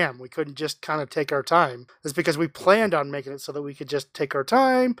just jam. We couldn't just kind of take our time. Is because we planned on making it so that we could just take our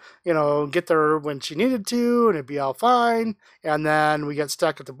time, get there when she needed to, and it'd be all fine. And then we got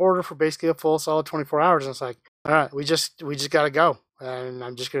stuck at the border for basically a full solid 24 hours. And it's like, all right, we just got to go. And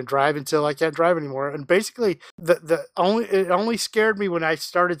I'm just going to drive until I can't drive anymore. And basically, it only scared me when I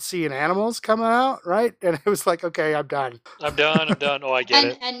started seeing animals coming out, right? And it was like, okay, I'm done. I'm done. Oh, I get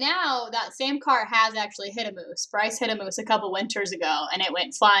it. And now that same car has actually hit a moose. Bryce hit a moose a couple winters ago, and it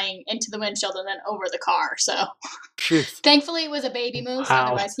went flying into the windshield and then over the car. So Shoot. thankfully, it was a baby moose. Wow.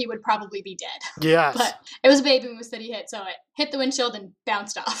 Otherwise, he would probably be dead. Yes. But it was a baby moose that he hit, so it hit the windshield and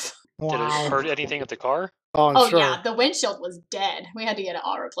bounced off. Did it hurt anything at the car? Oh, I'm Oh sure. yeah, the windshield was dead. We had to get it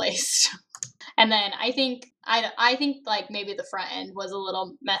all replaced. And then I think like maybe the front end was a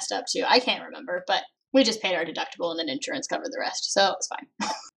little messed up too. I can't remember, but we just paid our deductible and then insurance covered the rest, so it's fine.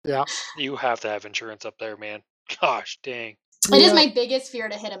 Yeah. You have to have insurance up there, man. Gosh, dang. It is Yeah. my biggest fear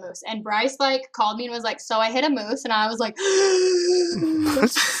to hit a moose. And Bryce like called me and was like, "So I hit a moose," and I was like, I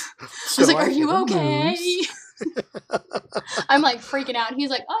was like, "Are you okay?" I'm like freaking out, and he's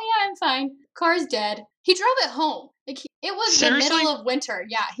like, "Oh yeah, I'm fine. Car's dead." He drove it home. Like it was Seriously? the middle of winter.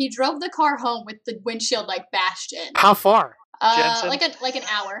 Yeah, he drove the car home with the windshield like bashed in. How far? Jensen? Like an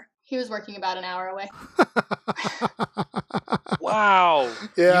hour. He was working about an hour away. Wow.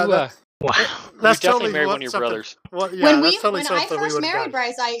 Yeah, You, that- Wow. that's you definitely totally married what one of your something- brothers. Well, yeah, when that's totally when I something we first would've married done.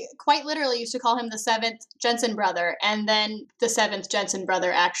 Bryce, I quite literally used to call him the 7th Jensen brother, and then the 7th Jensen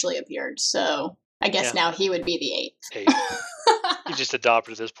brother actually appeared. So I guess Yeah. now he would be the Hey, 8th. you just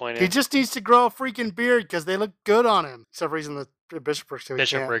adopted at this point. He just needs to grow a freaking beard because they look good on him. Except for reason the bishopric. So he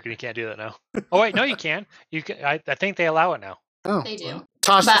Bishop can't. Rick, and you can't do that now. Oh wait, no, you can. You can. I think they allow it now. Oh, They do. well.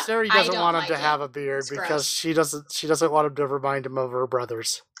 Tasha But Sari I doesn't don't want him like to it. have a beard It's because gross. she doesn't want him to remind him of her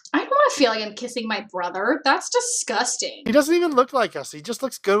brothers. I don't want to feel like I'm kissing my brother. That's disgusting. He doesn't even look like us. He just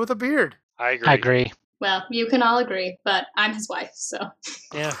looks good with a beard. I agree. I agree. Well, you can all agree, but I'm his wife, so.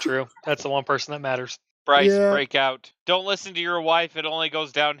 Yeah, true. That's the one person that matters. Bryce, Yeah. break out. Don't listen to your wife. It only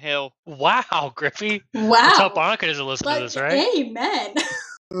goes downhill. Wow, Griffey. Let's hope Wow. Monica doesn't listen to Like, this, right? amen.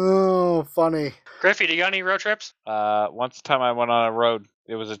 Oh, funny. Griffey, do you got any road trips? Once time I went on a road.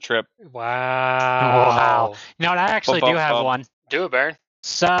 It was a trip. Wow. You know what? I actually do have Bum. one. Do it, Baron.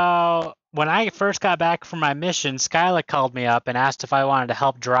 So when I first got back from my mission, Skyla called me up and asked if I wanted to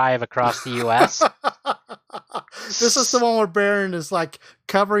help drive across the U.S. This is the one where Baron is like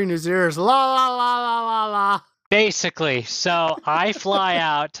covering his ears. La la la la la la. Basically, so I fly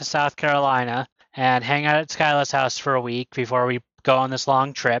out to South Carolina and hang out at Skyla's house for a week before we go on this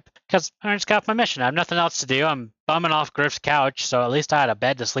long trip because I just got off my mission. I have nothing else to do. I'm bumming off Griff's couch, so at least I had a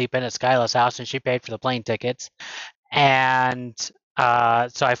bed to sleep in at Skyla's house, and she paid for the plane tickets. And so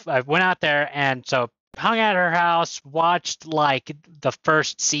I went out there and so hung at her house, watched like the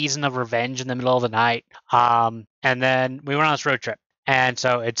first season of Revenge in the middle of the night, and then we went on this road trip. And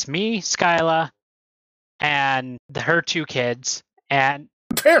so it's me, Skyla, and her 2 kids, and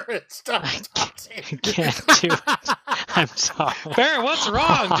Baron, stop I talking. can't do it. I'm sorry. Baron, what's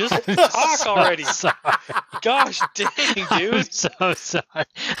wrong? Just I'm talk already. Sorry. Gosh dang, I'm dude. so sorry.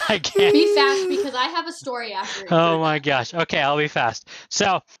 I can't. Be fast because I have a story after. Oh my gosh. Okay, I'll be fast.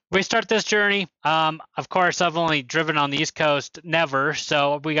 So we start this journey. Of course, I've only driven on the East Coast, never.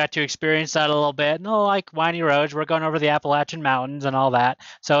 So we got to experience that a little bit. No, like windy roads. We're going over the Appalachian Mountains and all that.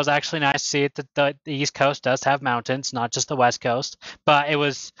 So it was actually nice to see that the East Coast does have mountains, not just the West Coast. But it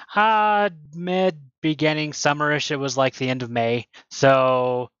was beginning summerish. It was like the end of May.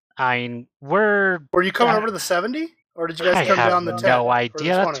 So I mean, Were you coming over to the 70? Or did you guys I come have down the 10? no or the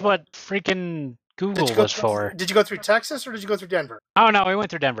idea. That's 20? what freaking Google Did you go was for. Did you go through Texas or did you go through Denver? Oh no, we went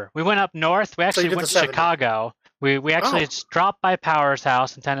through Denver. We went up north. We actually did went the to 70. Chicago. We actually dropped by Power's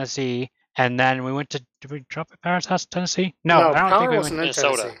house in Tennessee, and then we went to. Did we drop by Power's house in Tennessee? No, I don't Power think we wasn't went. in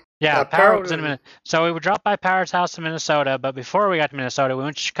Minnesota. Tennessee. Yeah, Power Power was in was- Minnesota. So we would drop by Power's house in Minnesota, but before we got to Minnesota, we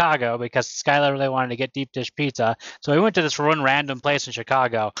went to Chicago because Skylar really wanted to get deep dish pizza. So we went to this one random place in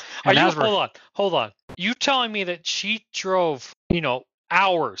Chicago. Are And you, as we're- hold on. You telling me that she drove,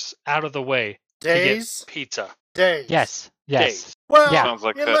 hours out of the way to Days? get pizza? Days. Yes. Days. Well, Yeah. Sounds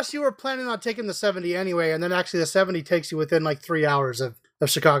like that. unless you were planning on taking the 70 anyway, and then actually the 70 takes you within like 3 hours of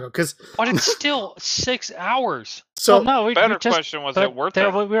Chicago. Because But it's still 6 hours. so Well, no, we Better just, question, was but it worth there,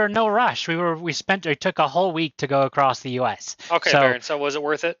 it? We were in no rush. We took a whole week to go across the U.S. Okay, So- Baron. So was it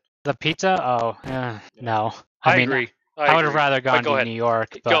worth it? The pizza? Oh, no. I mean, agree. I would have agree. rather gone go to ahead. New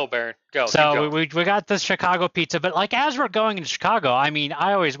York. But, Go, Baron. Go. keep so going. we got the Chicago pizza, but like as we're going into Chicago, I mean,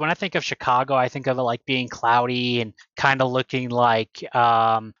 when I think of Chicago, I think of it like being cloudy and kind of looking like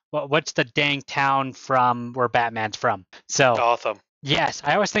what's the dang town from where Batman's from? So Gotham. yes,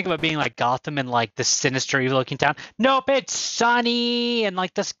 I always think of it being like Gotham and like this sinister, evil-looking town. Nope, it's sunny and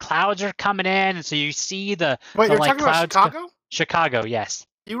like the clouds are coming in, and so you see the wait, the, you're like, talking about clouds co- Chicago? Chicago, yes.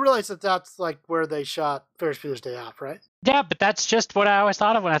 You realize that that's like where they shot Ferris Bueller's Day Off, right? Yeah, but that's just what I always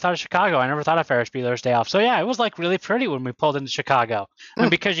thought of when I thought of Chicago. I never thought of Ferris Bueller's Day Off. So yeah, it was like really pretty when we pulled into Chicago. I mean,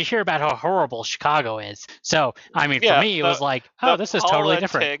 because you hear about how horrible Chicago is. So I mean, Yeah, for me, it was like, oh, this is totally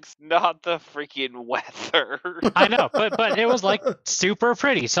different. Politics, not the freaking weather. I know, but it was like super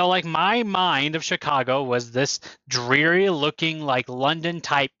pretty. So like my mind of Chicago was this dreary looking like London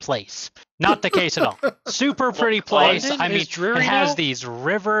type place. Not the case at all. Super pretty place. London I mean, is dreary it has now? these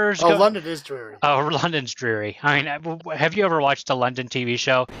rivers. Oh, London is dreary. Oh, London's dreary. I mean, have you ever watched a London TV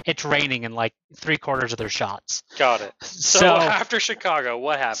show? It's raining in like 3/4 of their shots. Got it. So So after Chicago,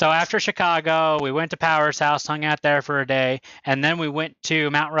 what happened? so after Chicago, we went to Power's house, hung out there for a day, and then we went to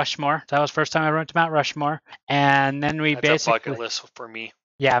Mount Rushmore. That was the first time I ever went to Mount Rushmore. And then we That's a basically, bucket list for me.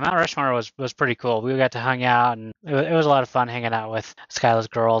 yeah, Mount Rushmore was pretty cool. We got to hang out, and it was a lot of fun hanging out with Skylar's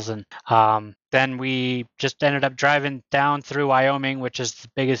girls. And then we just ended up driving down through Wyoming, which is the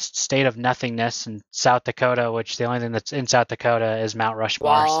biggest state of nothingness, and South Dakota, which the only thing that's in South Dakota is Mount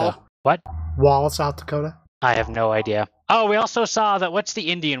Rushmore. So Wall. what? Wall, South Dakota. I have no idea. Oh, we also saw that. What's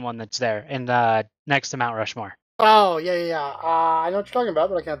the Indian one that's there in next to Mount Rushmore? Oh, yeah. I know what you're talking about,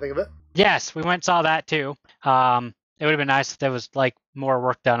 but I can't think of it. Yes, we went and saw that too. It would have been nice if there was like more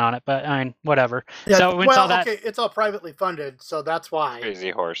work done on it, but I mean, whatever. Yeah, So we went and saw that. okay, it's all privately funded, so that's why.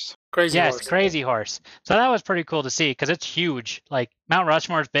 Crazy horse. Crazy Yes, Horse. Crazy Horse. So that was pretty cool to see because it's huge. Like Mount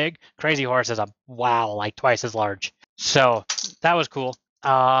Rushmore is big. Crazy Horse is like twice as large. So that was cool.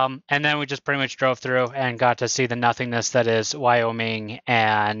 And then we just pretty much drove through and got to see the nothingness that is Wyoming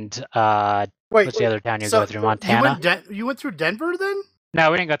and Wait, what's the other town you so go through? Montana? You went through Denver then?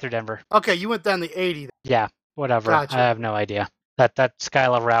 No, we didn't go through Denver. Okay, you went down the 80. Then. Yeah, whatever. Gotcha. I have no idea. That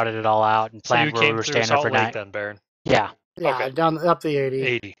Skylar routed it all out and So you planned where we came were through staying Salt Lake overnight. then, Baron. Yeah. Yeah, Okay. down up the 80.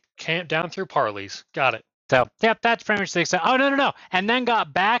 80. Camp down through Parley's. Got it. So, yep, that's pretty much the extent. Oh, no. And then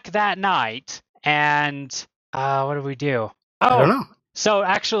got back that night, and what did we do? I don't know. So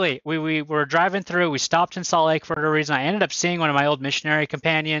actually, we were driving through. We stopped in Salt Lake for a reason. I ended up seeing one of my old missionary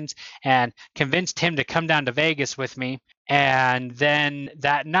companions and convinced him to come down to Vegas with me. And then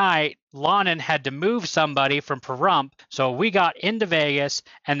that night, Lonan had to move somebody from Pahrump. So we got into Vegas,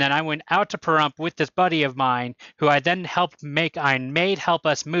 and then I went out to Pahrump with this buddy of mine who I then made help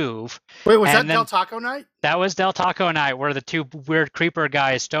us move. Wait, was that And then- Del Taco night? That was Del Taco night, where the two weird creeper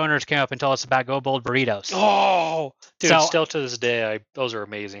guys, stoners, came up and told us about Go Bold burritos. Oh, dude, So- still to this day, those are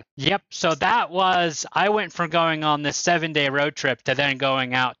amazing. Yep. So I went from going on this 7-day road trip to then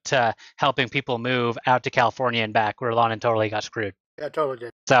going out to helping people move out to California and back, where Lon totally got screwed. Yeah, totally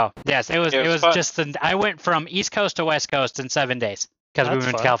did. So yes, it was It was fun. I went from East Coast to West Coast in 7 days because we That's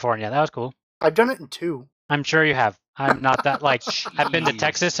moved to fun. California. That was cool. I've done it in 2. I'm sure you have. I'm not that like I've been to Jeez.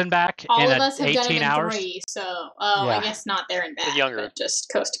 Texas and back All in of us have 18 done it in hours. 3, so Yeah. I guess not there and back, younger. but just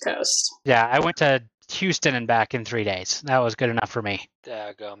coast to coast. Yeah, I went to Houston and back in 3 days. That was good enough for me.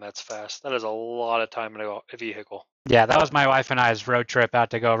 Daggum, that's fast. That is a lot of time in a vehicle. Yeah, that was my wife and I's road trip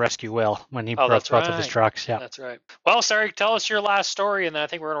out to go rescue Will when he Oh, broke that's both of his right. trucks. Yeah. That's right. Well, Sarah, tell us your last story, and then I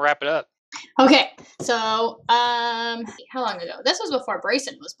think we're going to wrap it up. Okay, so how long ago? This was before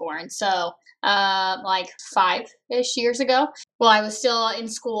Brayson was born, so like 5-ish years ago. Well, I was still in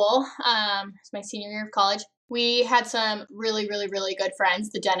school. It's my senior year of college. We had some really, really, really good friends,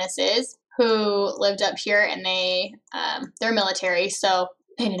 the Dennises, who lived up here, and they're military, so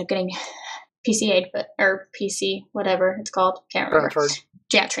they ended up getting PCA'd, or PC, whatever it's called. Can't remember. Transferred.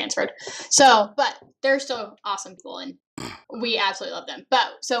 Yeah, transferred. So, but they're still awesome people, and we absolutely love them. But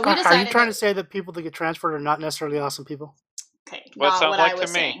so we decided. Are you trying to say that people that get transferred are not necessarily awesome people? Okay, Well, it not sounds what like I to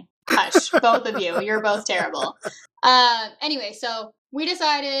was me. saying. Hush, both of you. You're both terrible. Anyway, so we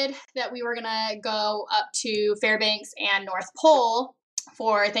decided that we were gonna go up to Fairbanks and North Pole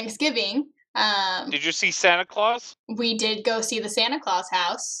for Thanksgiving. Did you see Santa Claus? We did go see the Santa Claus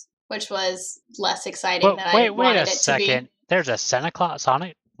house, which was less exciting Well, than I wait wanted a it to second. be. There's a Santa Claus on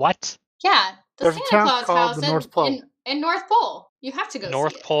it? What? Yeah, the There's a Santa town Claus called house the North Pole. in North Pole. You have to go see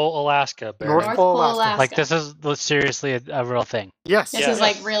North it. Pole, Alaska. Barry. North Pole, Alaska. Alaska. Like, this is seriously a real thing. Yes. This Yeah. is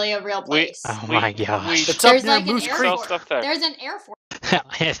like really a real place. Oh We- my gosh. It's up There's near like an Moose air Creek. Sell force. stuff there. There's an Air Force.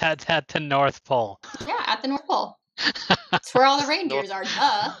 at the North Pole. Yeah, at the North Pole. It's where all the reindeers are.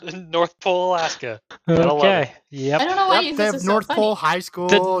 Duh. North Pole, Alaska. Gotta love Okay. I Yep. don't know why Yep, this they is have so North funny. Pole High School,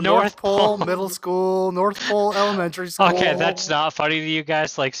 The North North Pole Pole. Middle School, North Pole Elementary School. Okay, that's not funny to you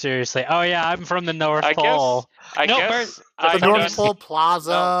guys. Like, seriously. Oh yeah, I'm from the North I Pole. I No, guess the I've North done- Pole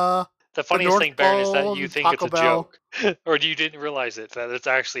Plaza. The funniest North thing, Baron, is that Pole, you think Taco it's a Bell. joke, or you didn't realize it that it's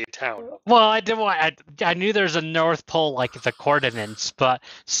actually a town. Well, I did. I knew there's a North Pole, like the coordinates, but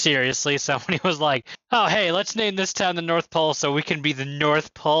seriously, somebody was like, "Oh, hey, let's name this town the North Pole so we can be the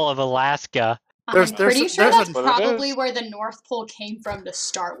North Pole of Alaska." There's- I'm there's- pretty sure there's that's a- What it probably is. where the North Pole came from to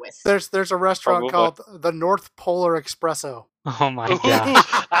start with. There's a restaurant Probably. called the North Polar Espresso. Oh my Ooh, gosh,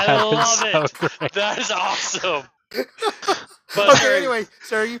 I that is love so it. great. That is awesome. But Okay, Sarah, anyway,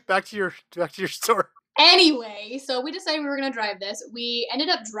 Sarah, back to your story. Anyway, so we decided we were going to drive this. We ended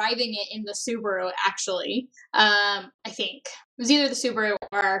up driving it in the Subaru, actually. I think. It was either the Subaru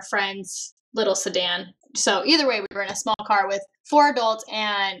or our friend's little sedan. So either way, we were in a small car with 4 adults,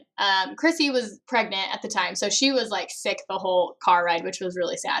 and Chrissy was pregnant at the time. So she was like sick the whole car ride, which was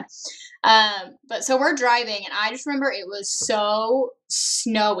really sad. But so we're driving, and I just remember it was so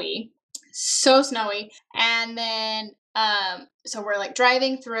snowy. And then, so we're like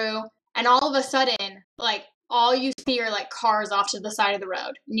driving through, and all of a sudden, like, all you see are like cars off to the side of the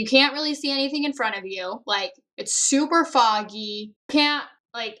road. And you can't really see anything in front of you. Like, it's super foggy.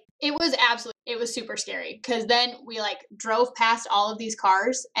 It was super scary. Because then we like drove past all of these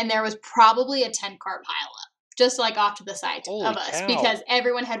cars, and there was probably a 10-car pileup just like off to the side Holy of us cow. because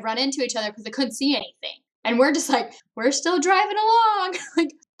everyone had run into each other because they couldn't see anything. And we're just like, we're still driving along. Like,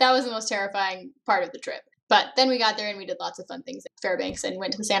 that was the most terrifying part of the trip. But then we got there and we did lots of fun things at Fairbanks and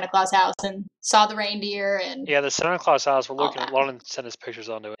went to the Santa Claus house and saw the reindeer and yeah, the Santa Claus house. We're all looking at. that. Lauren sent us pictures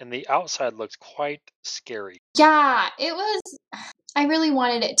onto it, and the outside looks quite scary. yeah, it was. I really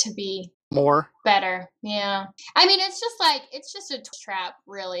wanted it to be More. better. Yeah. I mean, it's just a trap,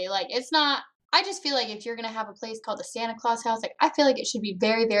 really. Like, it's not. I just feel like if you're going to have a place called the Santa Claus house, like, I feel like it should be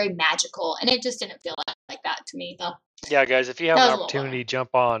very, very magical. And it just didn't feel like that to me, though. Yeah, guys, if you have That an was a little opportunity,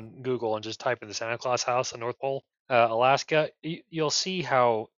 jump on Google and just type in the Santa Claus house in North Pole, Alaska. You'll see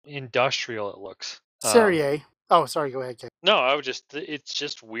how industrial it looks. Serie. Oh, sorry. Go ahead, Kate. No, it's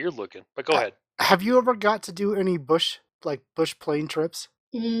just weird looking. But go ahead. Have you ever got to do any bush plane trips?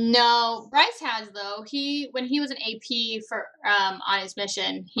 No, Bryce has though. When he was an AP for on his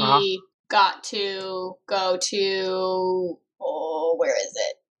mission, he Uh-huh. got to go to where is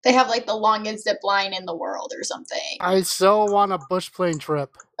it? They have like the longest zip line in the world or something. I so want a bush plane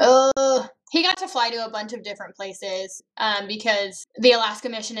trip. He got to fly to a bunch of different places because the Alaska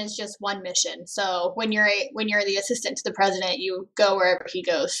mission is just one mission. So when you're the assistant to the president, you go wherever he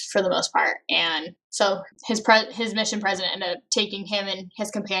goes for the most part. And so his mission president ended up taking him and his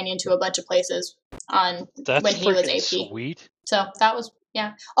companion to a bunch of places That's when he was freaking AP. sweet. So that was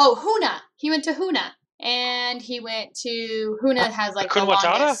Oh, Huna. He went to Huna. And he went to Huna has like the Hakuna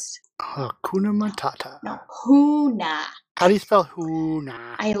Matata? longest. Hakuna Matata. No, Huna. How do you spell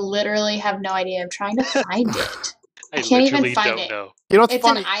Huna? I literally have no idea. I'm trying to find it. I can't even literally find don't it. know. You know what's It's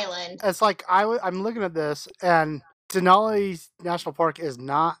funny? an island. It's like I'm looking at this, and Denali National Park is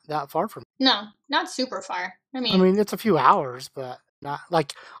not that far from me. No, not super far. I I mean, mean, it's a few hours, but not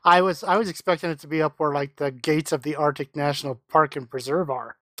like I was expecting it to be up where like the gates of the Arctic National Park and Preserve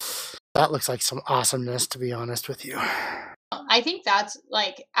are. That looks like some awesomeness, to be honest with you. I think that's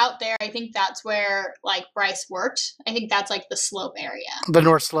like out there. I think that's where like Bryce worked. I think that's like the slope area. The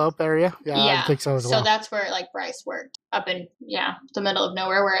North Slope area? Yeah, I think so as well. So that's where like Bryce worked, up in the middle of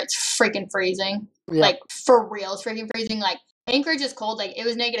nowhere where it's freaking freezing. Yeah. Like for real, it's freaking freezing. Like Anchorage is cold. Like it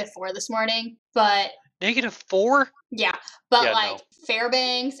was -4 this morning, but -4? yeah, but Yeah, like no.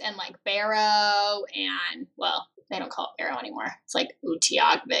 Fairbanks and like Barrow and well, they don't call it Barrow anymore. It's like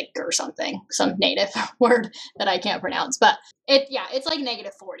Utiagvik or something, some native word that I can't pronounce. But it's like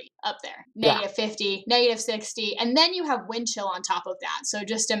 -40 up there, Yeah. -50, -60, and then you have wind chill on top of that. So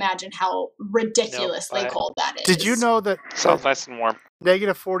just imagine how ridiculously but- cold that is. Did you know that Sounds nice and warm.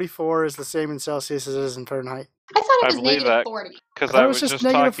 -44 is the same in Celsius as it is in Fahrenheit? I thought it I was believe that. -40. Because I thought I it was was just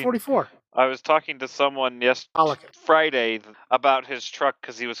just talking. -44. I was talking to someone I'll look it. Friday about his truck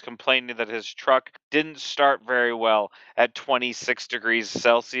because he was complaining that his truck didn't start very well at 26 degrees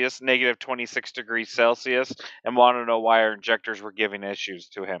Celsius, -26 degrees Celsius, and wanted to know why our injectors were giving issues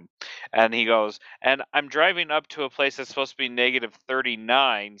to him. And he goes, and I'm driving up to a place that's supposed to be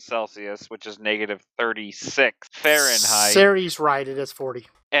 -39 Celsius, which is -36 Fahrenheit. Sari's right, it is 40.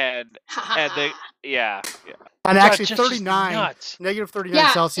 And they, yeah. And God, actually, just 39, nuts. -39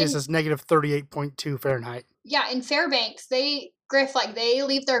 Yeah, Celsius and- is -38.2 Fahrenheit. Yeah, in Fairbanks, they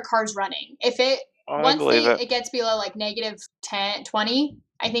leave their cars running. If it I once believe it. it gets below like -10, 20,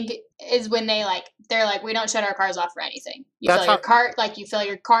 I think it is when they're like, we don't shut our cars off for anything. You That's fill your how- car you fill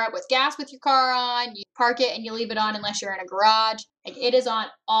your car up with gas with your car on, you park it and you leave it on unless you're in a garage. Like it is on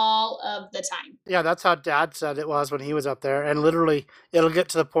all of the time. Yeah, that's how Dad said it was when he was up there. And literally, it'll get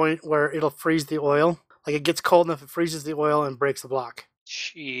to the point where it'll freeze the oil. Like it gets cold enough, it freezes the oil and breaks the block.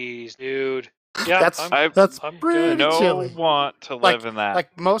 Jeez, dude. Yeah, That's I'm that's I'm pretty good. No chilly. want to Like- live in that.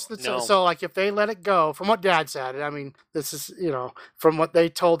 Like most of the No. so like if they let it go, from what Dad said, I mean, this is from what they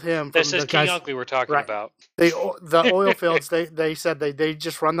told him. From This is the King guys, Ugly we're talking right. about. the oil fields. They said they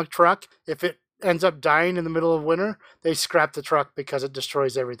just run the truck. If it ends up dying in the middle of winter, they scrap the truck because it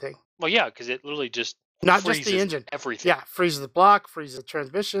destroys everything. Well, yeah, because it literally just Not just the freezes engine. everything. Yeah, freezes the block, freezes the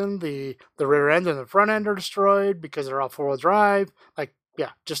transmission, the rear end and the front end are destroyed because they're all 4-wheel drive. Like,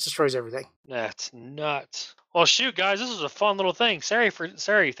 yeah, just destroys everything. That's nuts. Well, shoot, guys, this was a fun little thing. Sari,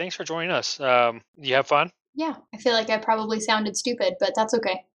 thanks for joining us. You have fun? Yeah, I feel like I probably sounded stupid, but that's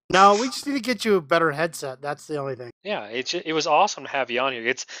okay. No, we just need to get you a better headset. That's the only thing. Yeah, it was awesome to have you on here.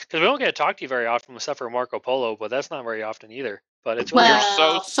 It's because we don't get to talk to you very often, except for Marco Polo, but that's not very often either. But it's really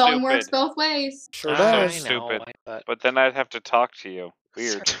Well, so phone works stupid. both ways. Sure I does. know, Stupid. but But then I'd have to talk to you.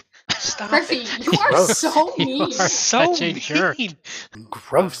 Weird. stop Murphy, it. you are Gross. so You mean. are So such a jerk. mean.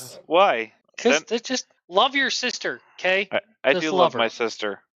 Gross. Why? Because just love your sister, okay? I Just do love love her. my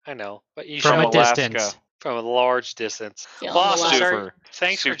sister. I know, but you From should a Alaska. distance. from a large distance. Feeling Well, the awesome, love. Sari. Super-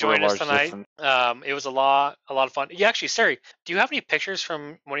 Thanks for super joining us large tonight. distance. It was a lot of fun. Yeah, actually, Sari, do you have any pictures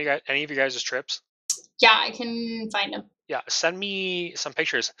from any of you guys' trips? Yeah, I can find them. Yeah, send me some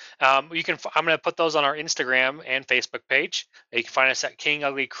pictures. You can. I'm going to put those on our Instagram and Facebook page. You can find us at King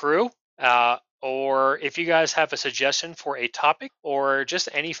Ugly Crew. Or if you guys have a suggestion for a topic or just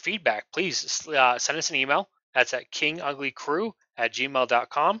any feedback, please send us an email. That's at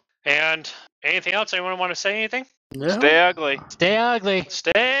kinguglycrew@gmail.com. And anything else? Anyone want to say anything? No. Stay ugly. Stay ugly.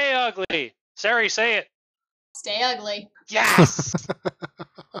 Stay ugly. Sari, say it. Stay ugly. Yes.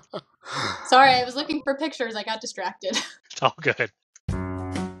 Sorry, I was looking for pictures. I got distracted. It's all good.